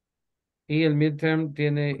 Y el midterm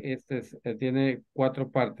tiene, tiene 4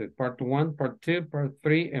 partes, part 1, part 2, part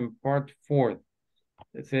 3, and part 4.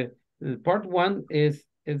 El part 1 es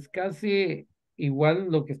casi igual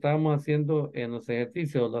lo que estábamos haciendo en los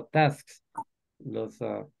ejercicios, los tasks, las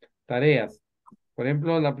tareas. Por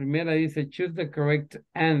ejemplo, la primera dice, choose the correct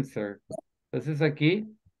answer. Entonces aquí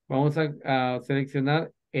vamos a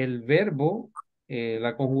seleccionar el verbo,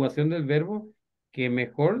 la conjugación del verbo que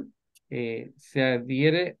mejor se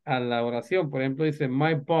adhiere a la oración. Por ejemplo, dice,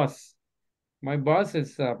 my boss. My boss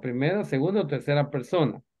es primera, segunda o tercera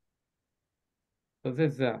persona.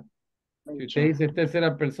 Entonces, si usted dice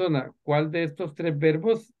tercera persona, ¿cuál de estos 3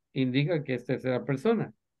 verbos indica que es tercera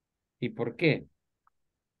persona? ¿Y por qué?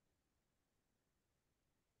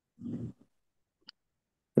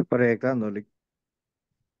 Estoy proyectándole.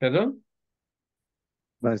 ¿Perdón?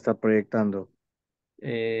 Va a estar proyectando.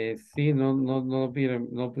 Sí, no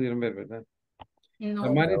pudieron ver, ¿verdad? No.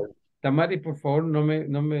 Tamari, por favor, no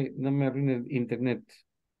me arruine el internet.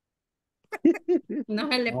 No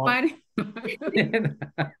se le No. pare.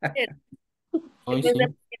 Hoy Después de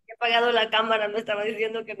sí. que he apagado la cámara, me estaba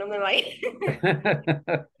diciendo que no me vaya.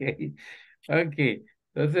 Okay. Ok.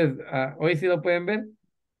 Entonces, ¿hoy sí lo pueden ver?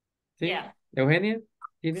 ¿Sí? Yeah. ¿Eugenia?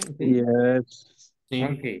 ¿Tiene? Sí. Yes. Sí.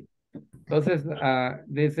 Ok. Entonces,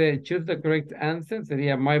 dice, choose the correct answer.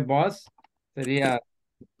 Sería my boss. Sería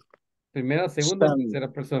primera, segunda, Stand.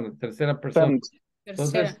 tercera persona. Tercera persona. Stand.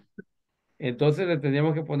 Tercera. Entonces le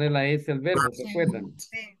teníamos que poner la S al verbo, ¿se acuerdan?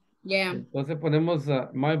 Sí. Yeah. Entonces ponemos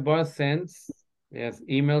my boss sends yes,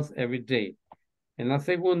 emails every day. En la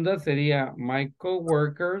segunda sería my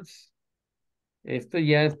coworkers. Esto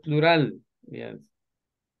ya es plural. Yes.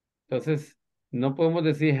 Entonces no podemos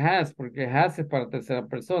decir has porque has es para tercera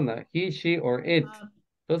persona. He, she or it.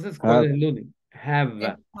 Entonces, ¿cuál es el único?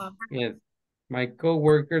 Have. Yes. My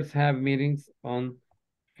coworkers have meetings on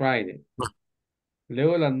Friday.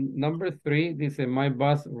 Luego la number 3 dice my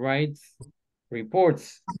boss writes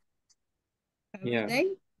reports. Every Yeah.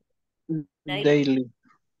 day. Daily.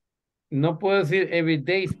 No puedo decir every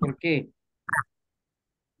day, ¿por qué?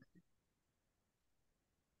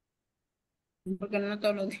 Porque no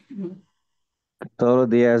todos los días. Todos los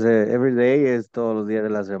días, every day es todos los días de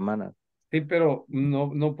la semana. Sí, pero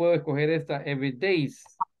no puedo escoger esta every days.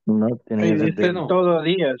 No tiene Ahí que ser ¿Por qué dice daily. no? todo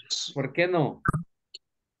días. ¿Por qué no?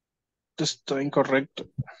 Esto es incorrecto.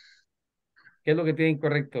 ¿Qué es lo que tiene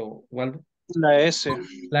incorrecto, Waldo? La S.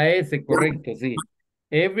 La S, correcto, sí.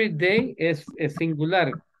 Every day es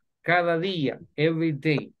singular. Cada día. Every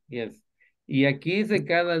day. Yes. Y aquí dice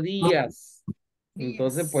cada días.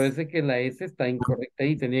 Entonces parece que la S está incorrecta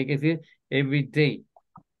y tenía que decir every day.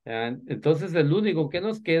 Entonces el único que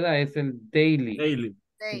nos queda es el daily. Daily.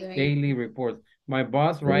 Daily reports. My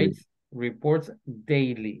boss writes reports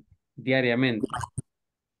daily. Diariamente.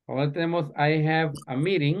 Ahora tenemos I have a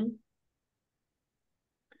meeting.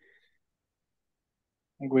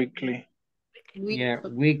 Weekly. Yeah,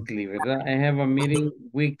 weekly, ¿verdad? I have a meeting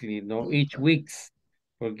weekly, no each weeks.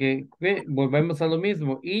 Porque volvemos a lo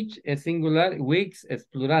mismo. Each es singular, weeks es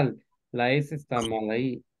plural. La S está mal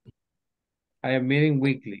ahí. I am meeting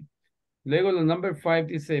weekly. Luego la number 5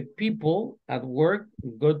 dice people at work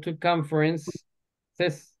go to conferences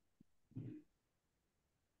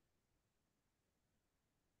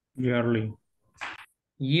Yearly.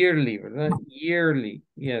 yearly, ¿verdad? Yearly,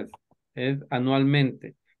 yes. Es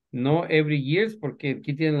anualmente. No every years porque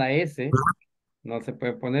aquí tienen la S. No se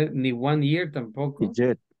puede poner ni one year tampoco.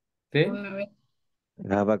 Teacher, ¿Sí? I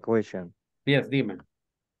have a question. Yes, dime.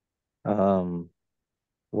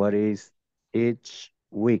 What is each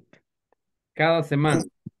week? Cada semana.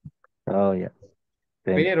 Oh, yeah.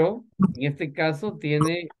 Thank you. Pero en este caso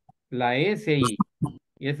tiene la S ahí.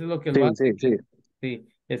 Y eso es lo que lo Sí, hace. sí. Sí,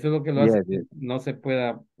 eso es lo que lo Yes, hace que yes. no se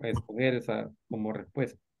pueda escoger esa como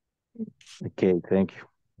respuesta. Okay, thank you.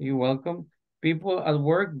 You're welcome. People at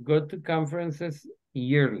work go to conferences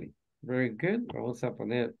yearly. Very good. Vamos a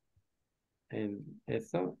poner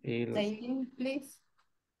eso y los... Silent, please.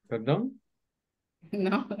 ¿Perdón?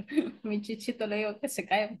 No, mi chichito le digo que se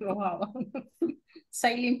cae flojado.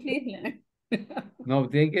 Silent, please. No,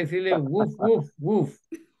 tienen que decirle woof, woof, woof.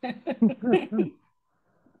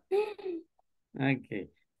 Okay,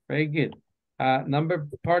 very good.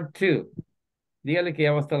 Part 2. Dígale que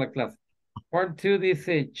ya va a estar la clase. Part 2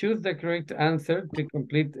 dice, choose the correct answer to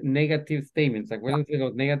complete negative statements. Acuérdense,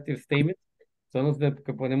 los negative statements son los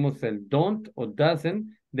que ponemos el don't o doesn't,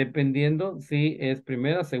 dependiendo si es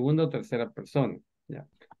primera, segunda o tercera persona. ¿Ya?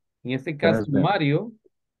 En este caso, Doesn't. Mario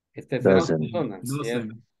es tercera Doesn't. persona. ¿Ya?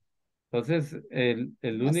 Entonces,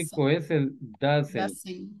 el único es el doesn't.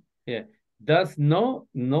 Yeah. Does no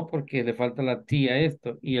porque le falta la T a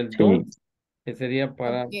esto. Y el don't, que sería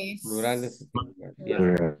para plurales.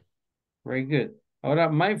 Yes. Very good. Ahora,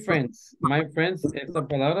 my friends, esta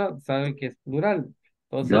palabra sabe que es plural.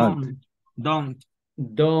 Entonces,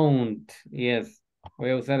 don't, yes. Voy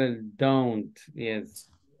a usar el don't, yes.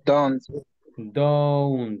 Don't.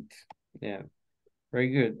 Yeah. Very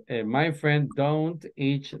good. My friend don't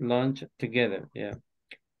eat lunch together. Yeah.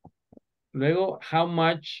 Luego, how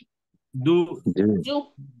much Do.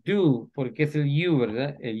 porque es el you,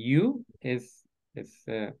 ¿verdad? El you es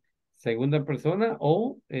segunda persona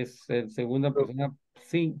o es segunda persona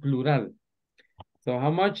sin plural. So,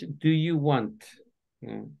 how much do you want?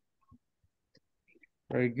 Yeah.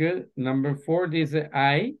 Very good. Number 4 dice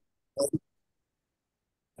I.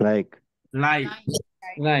 Like. Like.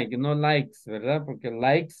 Like, no likes, ¿verdad? Porque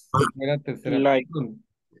likes era tercera Like. persona.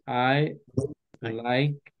 I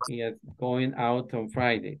like, yes, going out on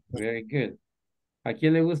Friday. Very good. ¿A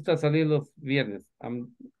quién le gusta salir los viernes?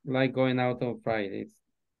 I'm like going out on Fridays.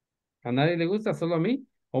 ¿A nadie le gusta? ¿Solo a mí?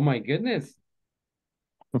 Oh my goodness.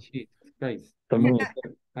 Jesus Christ. To me.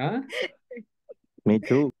 ¿Ah? Me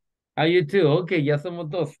too. Ah, you too. Ok, ya somos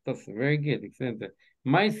dos. Entonces, very good, excelente.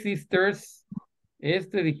 My sisters,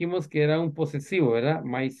 este dijimos que era un posesivo, ¿verdad?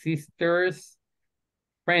 My sisters,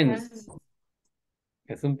 friends.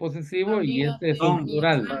 Es un posesivo y Amigos este es y un Don't.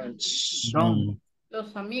 plural. Friends. Don't.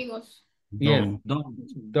 los amigos. Yes. Don't.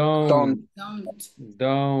 Don't. Don't.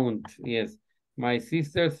 Don't. Yes. My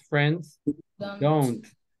sister's friends Don't. don't.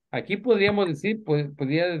 Aquí podríamos decir,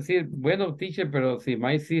 podría decir, bueno, teacher, pero si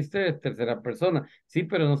my sister es tercera persona. Sí,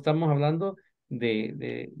 pero no estamos hablando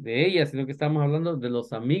de ella, sino que estamos hablando de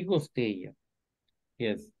los amigos de ella.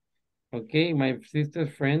 Yes. Okay, my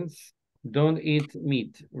sister's friends don't eat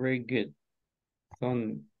meat. Very good.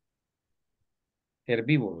 Son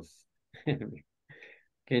herbívoros.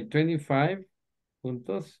 Okay, 25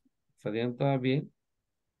 puntos. Salieron todas bien.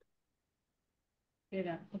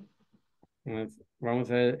 Espera. Vamos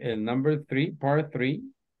a ver el number 3, part 3.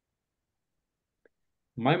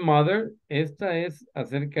 My mother, esta es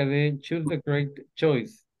acerca de choose the correct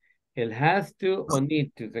choice. El has to o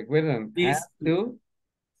need to, ¿se acuerdan? Has to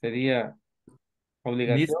sería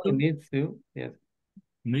obligación, needs to, yes.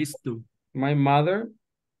 Needs to. My mother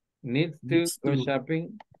needs to Needs go to.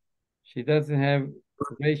 shopping. She doesn't have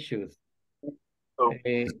red shoes.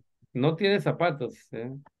 No tiene zapatos.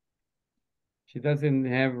 She doesn't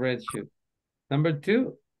have red shoes. Number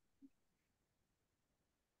 2.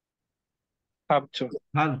 Have to.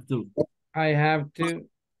 Have to. I have to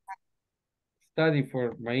study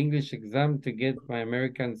for my English exam to get my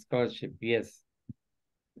American scholarship. Yes.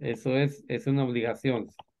 Eso es una obligación.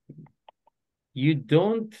 You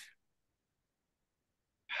don't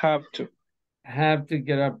Have to. have to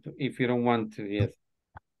get up if you don't want to. Yes.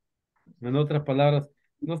 En otras palabras,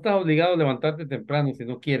 no estás obligado a levantarte temprano si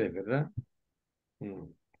no quieres, ¿verdad?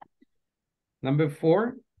 Number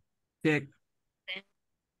 4. Check.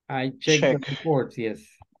 I check the Check. reports. Yes.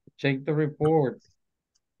 Check the report.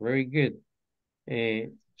 Very good.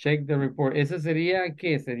 Check the report. ¿Eso sería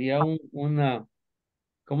qué? Sería una...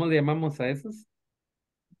 ¿Cómo le llamamos a esos?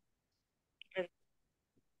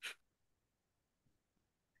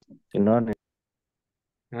 Sinónimo.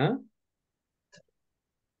 ¿Ah?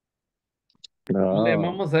 ¿Cómo le No.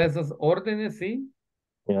 llamamos a esas órdenes, sí?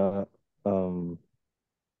 Yeah.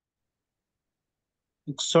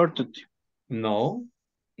 Exhorted. No.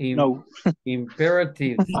 No.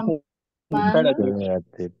 Imperatives.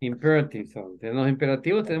 Imperative. Imperatives. En los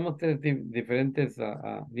imperativos tenemos diferentes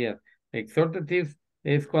días. Exhortatives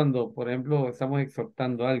es cuando, por ejemplo, estamos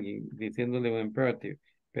exhortando a alguien, diciéndole un imperative.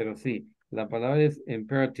 Pero sí, la palabra es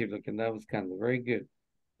imperative, lo que andaba buscando. Very good.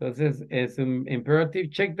 Entonces, es un imperative,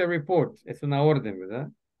 check the report. Es una orden, ¿verdad?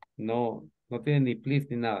 No tiene ni please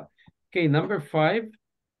ni nada. Okay, number 5.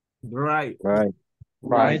 Right. Right.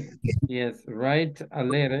 Write, yes, write a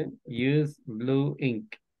letter, use blue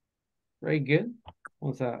ink. Very good.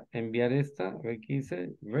 Vamos a enviar esta, a ver qué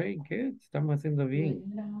dice. Very good, estamos haciendo bien.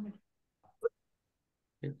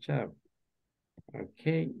 Good job.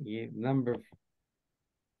 Okay, y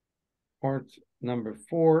part number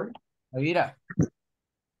 4. Mira.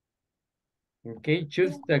 Okay,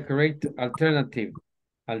 choose the correct alternative.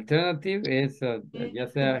 Alternative es ya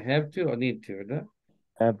sea have to o need to, ¿verdad?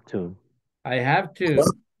 Have to. I have to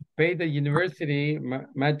pay the university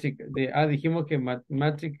dijimos que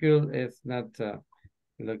matricule is not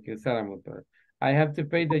lo que usáramos. I have to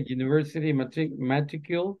pay the university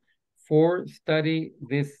matricule for study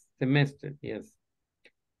this semester. Yes.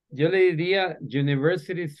 Yo le diría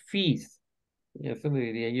university's fees. Eso le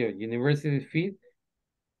diría yo. University fees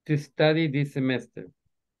to study this semester.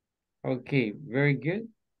 Okay, very good.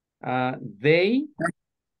 They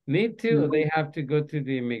need to, or they have to go to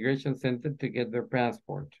the immigration center to get their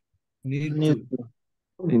passport. Need Need to. to.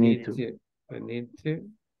 They need to. They need to.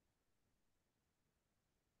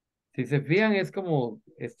 Si se fijan, es como,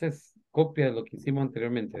 esta es copia de lo que hicimos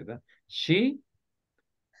anteriormente, ¿verdad? She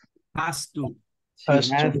Has to. Has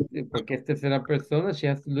has to. to, porque es tercera persona, she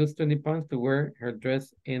has to lose 20 pounds to wear her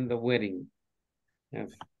dress in the wedding.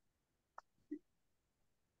 Yes.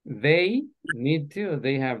 They need to, or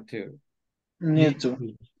they have to. Need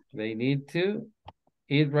to. They need to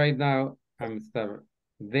eat right now, I'm starving.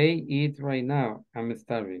 They eat right now, I'm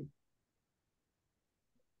starving.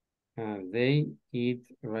 They eat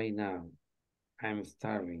right now, I'm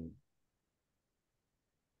starving.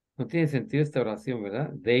 No tiene sentido esta oración,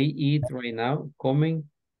 ¿verdad? They eat right now, comen,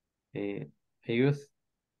 ellos,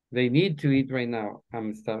 they need to eat right now,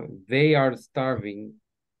 I'm starving. They are starving,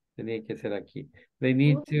 tenía que ser aquí. They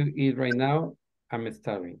need to eat right now, I'm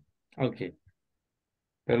starving. Ok.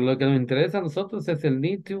 Pero lo que nos interesa a nosotros es el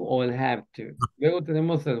need to o el have to. Luego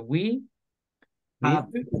tenemos el we need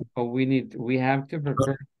Have, to o we need to. We have to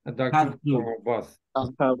prepare a document have for to. our boss.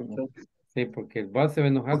 Have to. Sí, porque el boss se va a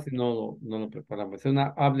enojar si no lo preparamos. Es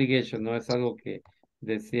una obligation, no es algo que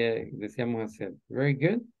deseamos hacer. Very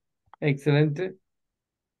good. Excelente.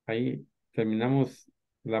 Ahí terminamos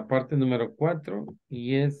la parte número 4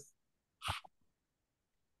 y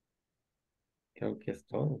creo que es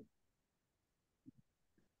todo.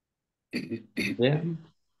 Ya,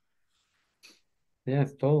 ya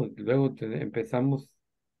es todo. Luego empezamos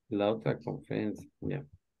la otra conferencia. Ya.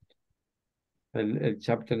 El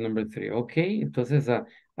chapter number 3. Ok, entonces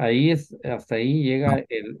hasta ahí llega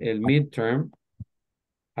el midterm.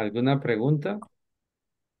 ¿Alguna pregunta?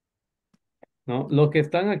 No, los que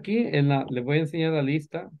están aquí les voy a enseñar la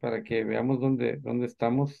lista para que veamos dónde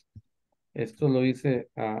estamos. Esto lo hice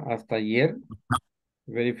hasta ayer.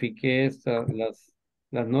 Verifiqué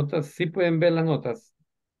las notas. ¿Sí pueden ver las notas?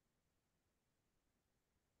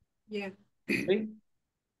 Yeah. Sí.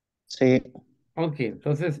 Sí. Ok,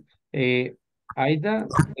 entonces, Aida,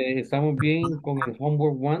 estamos bien con el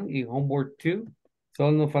homework 1 y homework 2.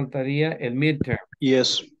 Solo nos faltaría el midterm.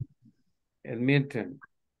 Yes. El midterm.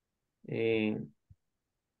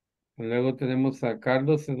 Luego tenemos a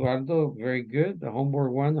Carlos Eduardo, very good. The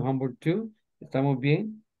homework 1, homework 2. Estamos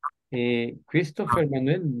bien. Christopher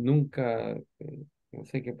Manuel, nunca, no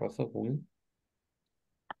sé qué pasó con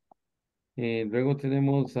él. Luego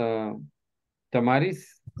tenemos a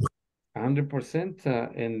Tamaris,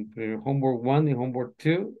 100% en homework 1 y homework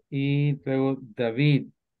 2. Y luego David.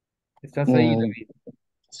 ¿Estás ahí, Mm, David?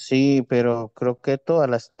 sí, pero creo que todas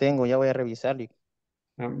las tengo. Ya voy a revisar.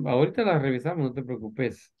 Ahorita las revisamos, no te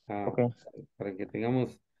preocupes. Ok. Para que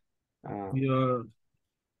tengamos... Yo,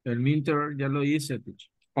 el midterm ya lo hice, teacher.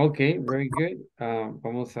 ok, very good.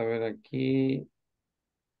 Vamos a ver aquí.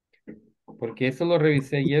 Porque eso lo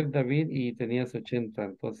revisé ayer, David, y tenías 80.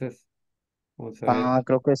 Entonces, vamos a ver.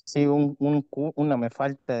 Creo que sí, una me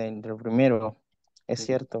falta del primero. Es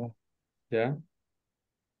cierto. ¿Ya?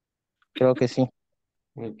 Creo que sí.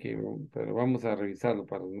 Ok, pero vamos a revisarlo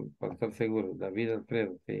para estar seguros. David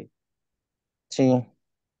Alfredo, sí. Sí.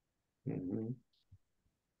 Ujú.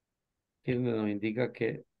 Aquí es donde nos indica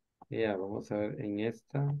que, ya, vamos a ver en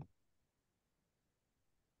esta.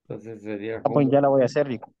 Entonces sería Pues como, ya la voy a hacer,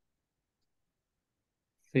 Rico.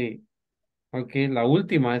 sí. Ok, la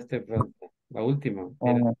última, falta. La última,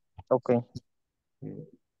 mira. Ok,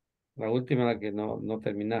 La última la que no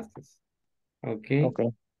terminaste. Ok. ok.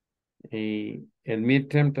 Y el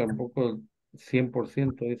midterm tampoco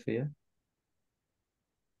 100% dice ya.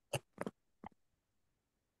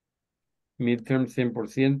 Midterm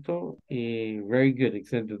 100% y very good,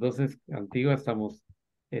 excelente. Entonces, Antigua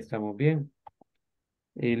estamos bien.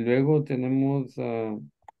 Y luego tenemos,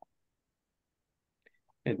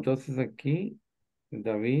 entonces aquí,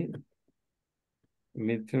 David,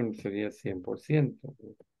 midterm sería 100%.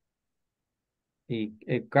 Y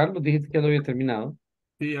Carlos, dijiste que ya lo había terminado.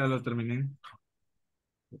 Sí, ya lo terminé.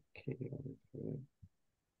 Ok, vamos a ver.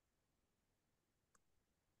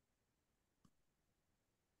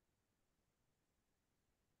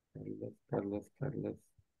 Carlos.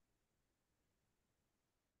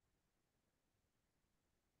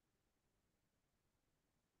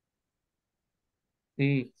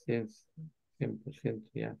 Sí, sí es 100%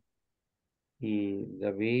 ya. Y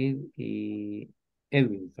David y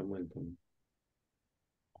Edwin Samuel también.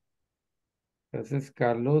 Entonces,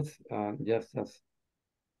 Carlos, ya estás.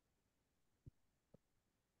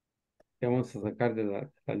 Te vamos a sacar de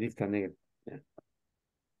la lista negra. Ya.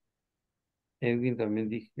 Edwin también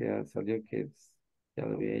dije, ya salió que ya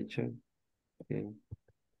lo había hecho. Ok.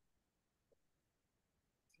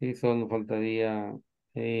 Sí, solo nos faltaría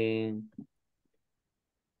eh,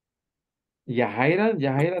 Yajaira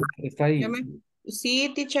está ahí.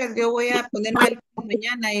 Sí, teacher, yo voy a ponerme al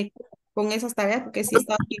mañana con esas tareas porque sí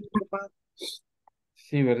estaba bien ocupada.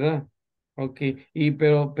 Sí, ¿verdad? Ok,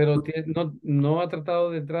 pero no ha tratado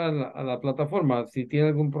de entrar a la plataforma. Si tiene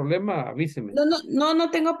algún problema, avíseme.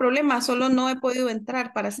 No tengo problema, solo no he podido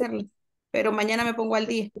entrar para hacerlo, pero mañana me pongo al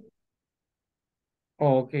día.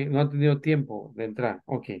 Oh, ok, no ha tenido tiempo de entrar.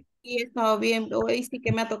 Ok. Y he estado bien, hoy sí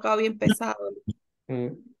que me ha tocado bien pesado. Mm,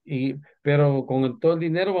 pero con todo el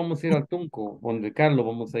dinero vamos a ir al Tunco, donde Carlos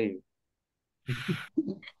vamos a ir.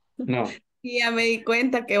 No. Y ya me di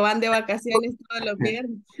cuenta que van de vacaciones todos los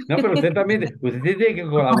viernes. No, pero usted también, usted sí tiene que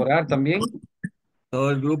colaborar también.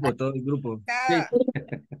 Todo el grupo, todo el grupo. Sí. Cada,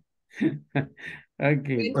 Ok,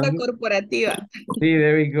 Cuenta entonces, corporativa. sí,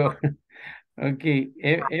 there we go. Ok,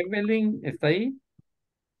 Evelyn, ¿está ahí?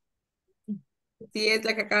 Sí, es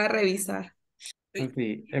la que acaba de revisar. Ok,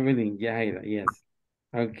 Evelyn, Yajaira, yes.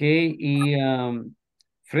 Ok, y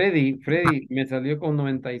Freddy, me salió con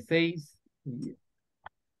 96.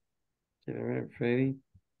 Quiero ver, Freddy.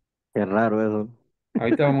 Qué raro eso.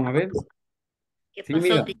 Ahorita vamos a ver. ¿Qué Sí, pasó?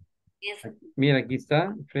 mira, mira, aquí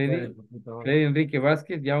está, Freddy. Freddy Enrique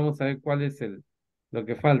Vázquez, ya vamos a ver cuál es lo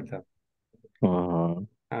que falta. Ujú.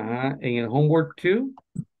 Ajá, en el homework 2,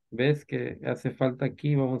 ves que hace falta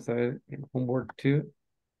aquí, vamos a ver el homework 2.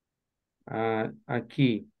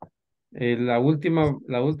 Aquí, la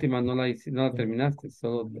última no la terminaste,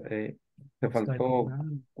 solo te faltó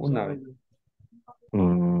una vez,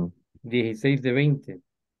 Mm, 16 de 20.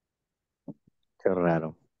 qué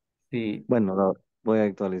raro. Sí, Bueno, lo voy a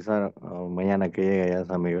actualizar mañana que llegue ya a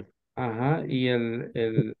San Miguel. ajá, y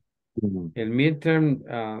Mm. el midterm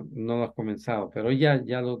no lo has comenzado, pero ya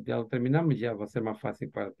lo terminamos, ya va a ser más fácil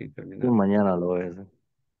para ti Sí, terminar. mañana lo voy a hacer.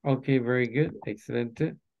 Ok, very good,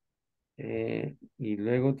 excelente. Y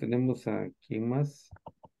luego tenemos a quién más.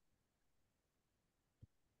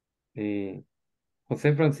 Eh,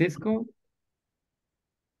 José Francisco,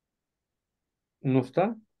 ¿no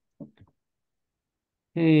está?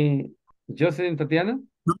 Eh, Jocelyn Tatiana,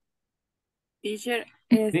 Teacher,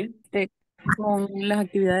 ¿sí? con las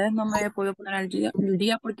actividades no me he podido poner al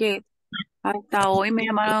día porque hasta hoy me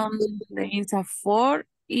llamaron de INSAFOR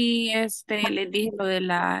y les dije lo del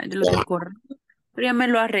correo, pero ya me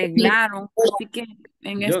lo arreglaron, así que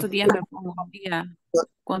en estos Jos, días me pongo al día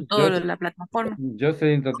con todo lo Jos, de la plataforma.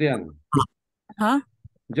 Jocelyn Tatiana, Ajá.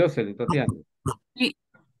 Jocelyn Tatiana. Sí,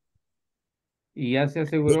 Y ya se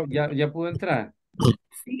aseguró, ya pudo entrar.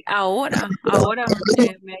 sí, ahora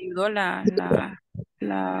me ayudó la,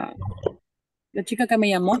 la chica que me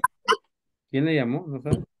llamó. ¿Quién le llamó? ¿No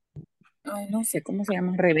sabe? Ay, no sé cómo se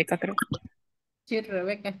llama, Rebeca, creo. Sí,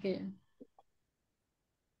 Rebeca, es que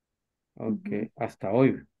Ok, Ujú. hasta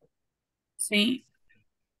hoy. Sí,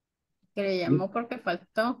 le Y, llamó porque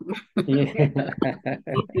faltó. y, sí,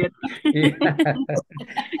 cierto.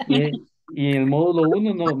 y, y el módulo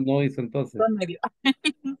uno no hizo entonces. Todo medio.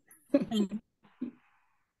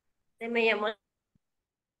 Se me llamó el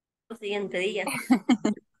siguiente día.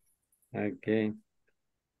 Ok.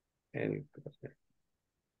 el-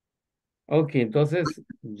 ok, entonces A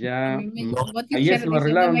ya mí me llamó ayer teacher se lo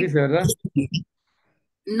arreglaron, diciéndome, dice, ¿verdad?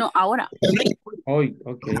 No, ahora. Hoy,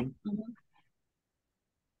 ok.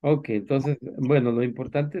 Ok, entonces, bueno, lo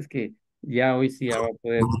importante es que ya hoy sí ya va a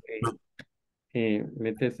poder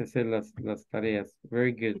meterse a hacer las tareas.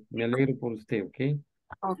 Very good. Me alegro por usted, ¿ok?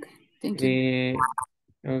 Ok, thank you. Eh,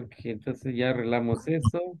 ok, entonces ya arreglamos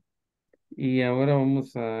eso. Y ahora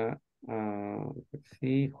vamos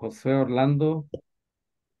sí, Josué Orlando.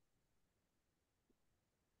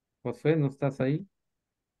 Josué, ¿no estás ahí?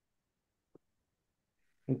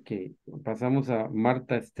 Ok, pasamos a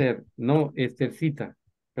Marta Esther. No, Esthercita,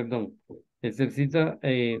 perdón. Esthercita,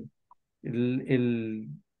 el, el,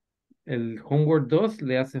 el homework 2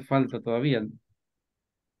 le hace falta todavía.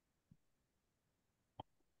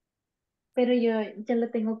 Pero yo ya lo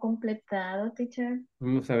tengo completado, teacher.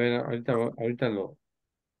 Vamos a ver, ahorita lo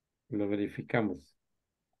verificamos.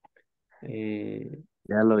 Eh,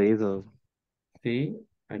 Ya lo hizo. sí,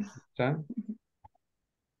 aquí está,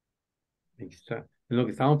 aquí está. En lo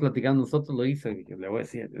que estábamos platicando nosotros lo hice, le voy a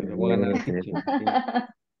decir, le voy a ganar al Sí, teacher. sí.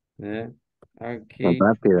 Sí. Ok,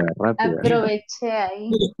 Rápida, rápida. Aproveché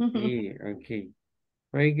ahí. sí, ok.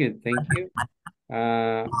 Very good, thank you.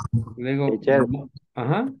 Ah, luego, Teacher,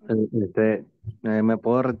 ajá, este, me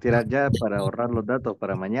puedo retirar ya para ahorrar los datos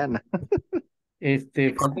para mañana.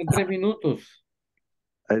 faltan 3 minutos.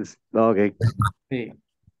 Ok, Sí.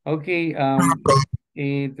 Ok,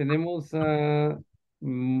 tenemos a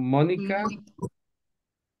Mónica. Mónica,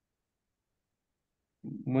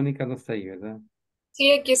 Mónica no está ahí, ¿verdad?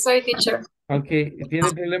 Sí, aquí soy, teacher. Ok,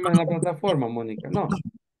 ¿tiene problemas en la plataforma, Mónica? No.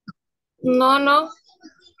 No, no.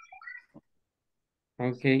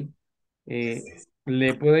 Ok.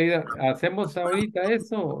 ¿Le puede ir hacemos ahorita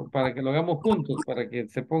eso para que lo hagamos juntos, para que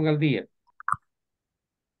se ponga al día?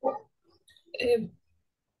 eh,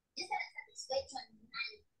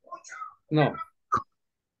 No.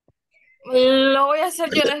 lo voy a hacer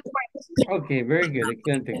yo después. Ok, very good,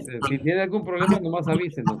 excelente, excelente. Si tiene algún problema, nomás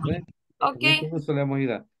avísenos, ¿eh? Ok, Con mucho gusto le vamos a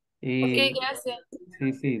ayudar. ok, Y gracias.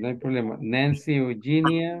 sí, sí, no hay problema. Nancy,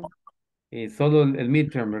 Eugenia, solo el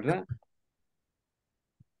midterm, ¿verdad?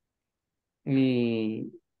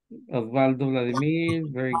 Y Osvaldo Vladimir,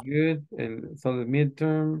 very good. So the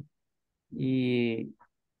midterm. Y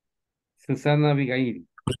Susana Abigail.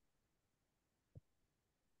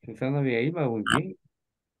 Susana Abigail va muy bien.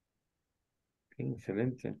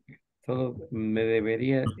 Excelente. Solo me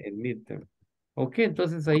debería el midterm. Ok,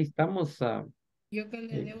 entonces ahí estamos. Yo que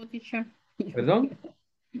le debo, teacher. ¿Perdón?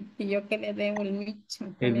 Y yo que le debo el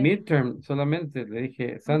midterm El también. midterm solamente le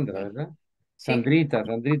dije Sandra, Ok. ¿verdad? Sí. Sandrita,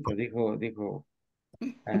 dijo.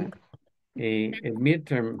 ah, el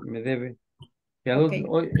midterm me debe. Ya Ok.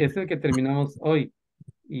 hoy, es el que terminamos hoy.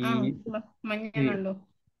 Ah, Y mañana sí, lo.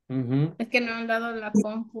 ujú, Es que no han dado la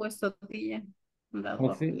compu estos días. Han dado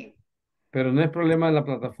oh, sí, bien. pero no es problema de la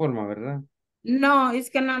plataforma, ¿verdad? No,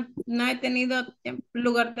 es que no he tenido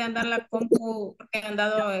lugar de andar la compu, porque he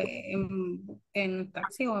andado en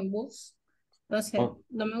taxi o en bus. Entonces, Oh,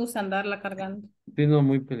 no me gusta andarla cargando. sí, no,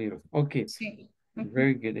 muy peligroso. Ok, Sí. Ujú.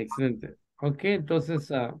 very good, excelente. Ok, entonces,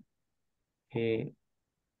 eh,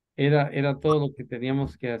 era todo lo que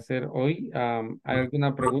teníamos que hacer hoy. ¿Hay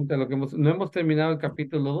alguna pregunta? No hemos terminado el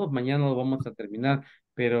capítulo 2, mañana lo vamos a terminar,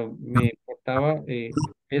 pero me importaba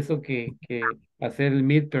eso que hacer el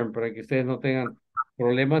midterm para que ustedes no tengan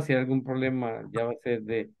problemas. Si hay algún problema, ya va a ser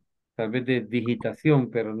tal vez de digitación,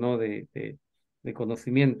 pero no de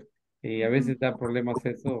conocimiento. Y a veces da problemas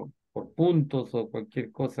eso por puntos o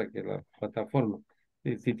cualquier cosa que la plataforma.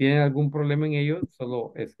 Si tienen algún problema en ello,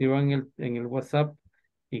 solo escriban en el WhatsApp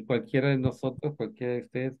y cualquiera de nosotros, cualquiera de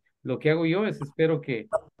ustedes, lo que hago yo es espero que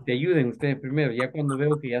te ayuden ustedes primero. Ya cuando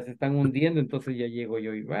veo que ya se están hundiendo, entonces ya llego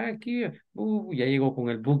yo y va aquí, ya llego con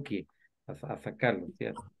el buque a sacarlos,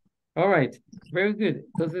 ¿ya? All right, very good.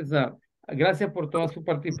 Entonces, gracias por toda su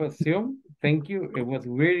participación. Thank you. It was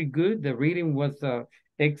very good. The reading was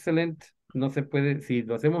excellent. No se puede, si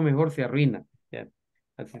lo hacemos mejor, se arruina. Yeah.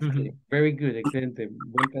 Así es que, very good, excelente.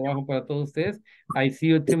 Buen trabajo para todos ustedes. I see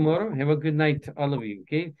you tomorrow. Have a good night, all of you,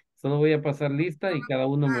 okay? Solo voy a pasar lista y cada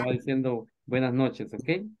uno me va diciendo buenas noches, ¿ok?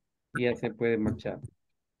 Y ya se puede marchar.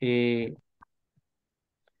 Eh,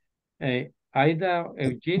 Aida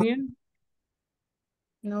Eugenia.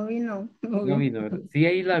 No vino. No No vino. vino, ¿verdad? Sí,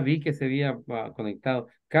 ahí la vi que se había conectado.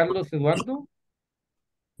 Carlos Eduardo.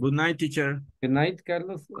 Good night, teacher. Good night,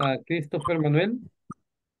 Carlos. Christopher Manuel.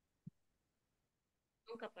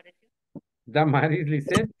 Nunca apareció. Damaris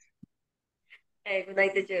Lisette. Good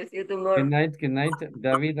night, teacher. See you Good tomorrow. night, good night.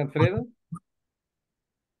 David Alfredo.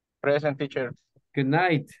 Present, teacher. Good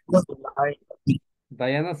night. Good night.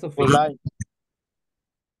 Diana Good Sofía. night.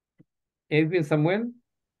 Edwin Samuel.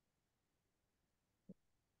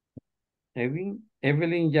 Edwin.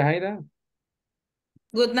 Evelyn Yajaira.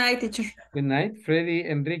 Good night, teacher. Good night. Freddy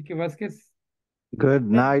Enrique Vázquez. Good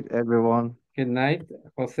night, everyone. Good night.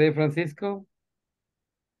 José Francisco.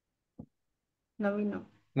 No vino.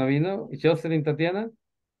 No vino. Jocelyn Tatiana.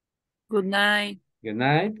 Good night. Good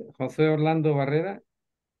night. José Orlando Barrera.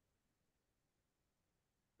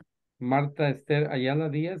 Marta Esther Ayala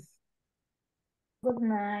Díaz. Good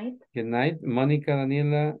night. Good night. Mónica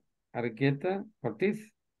Daniela Argueta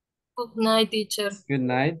Ortiz. Good night, teacher. Good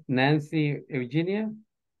night. Nancy Eugenia.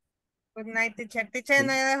 Good night, teacher. Teacher,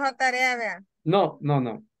 no dejó tarea, vea. No.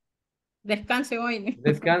 Descanse hoy.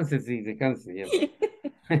 Descanse, sí, descanse. Ya.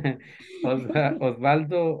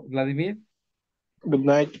 Osvaldo Vladimir. Good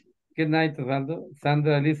night. Good night, Osvaldo.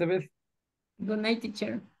 Sandra Elizabeth. Good night,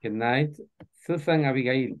 teacher. Good night. Susan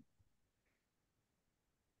Abigail.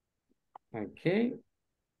 Okay.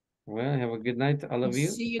 Well, have a good night, all of you.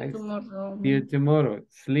 See you tomorrow. See you tomorrow.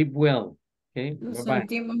 Sleep well. Okay. Lo Bye-bye.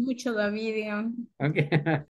 sentimos mucho, David. Okay.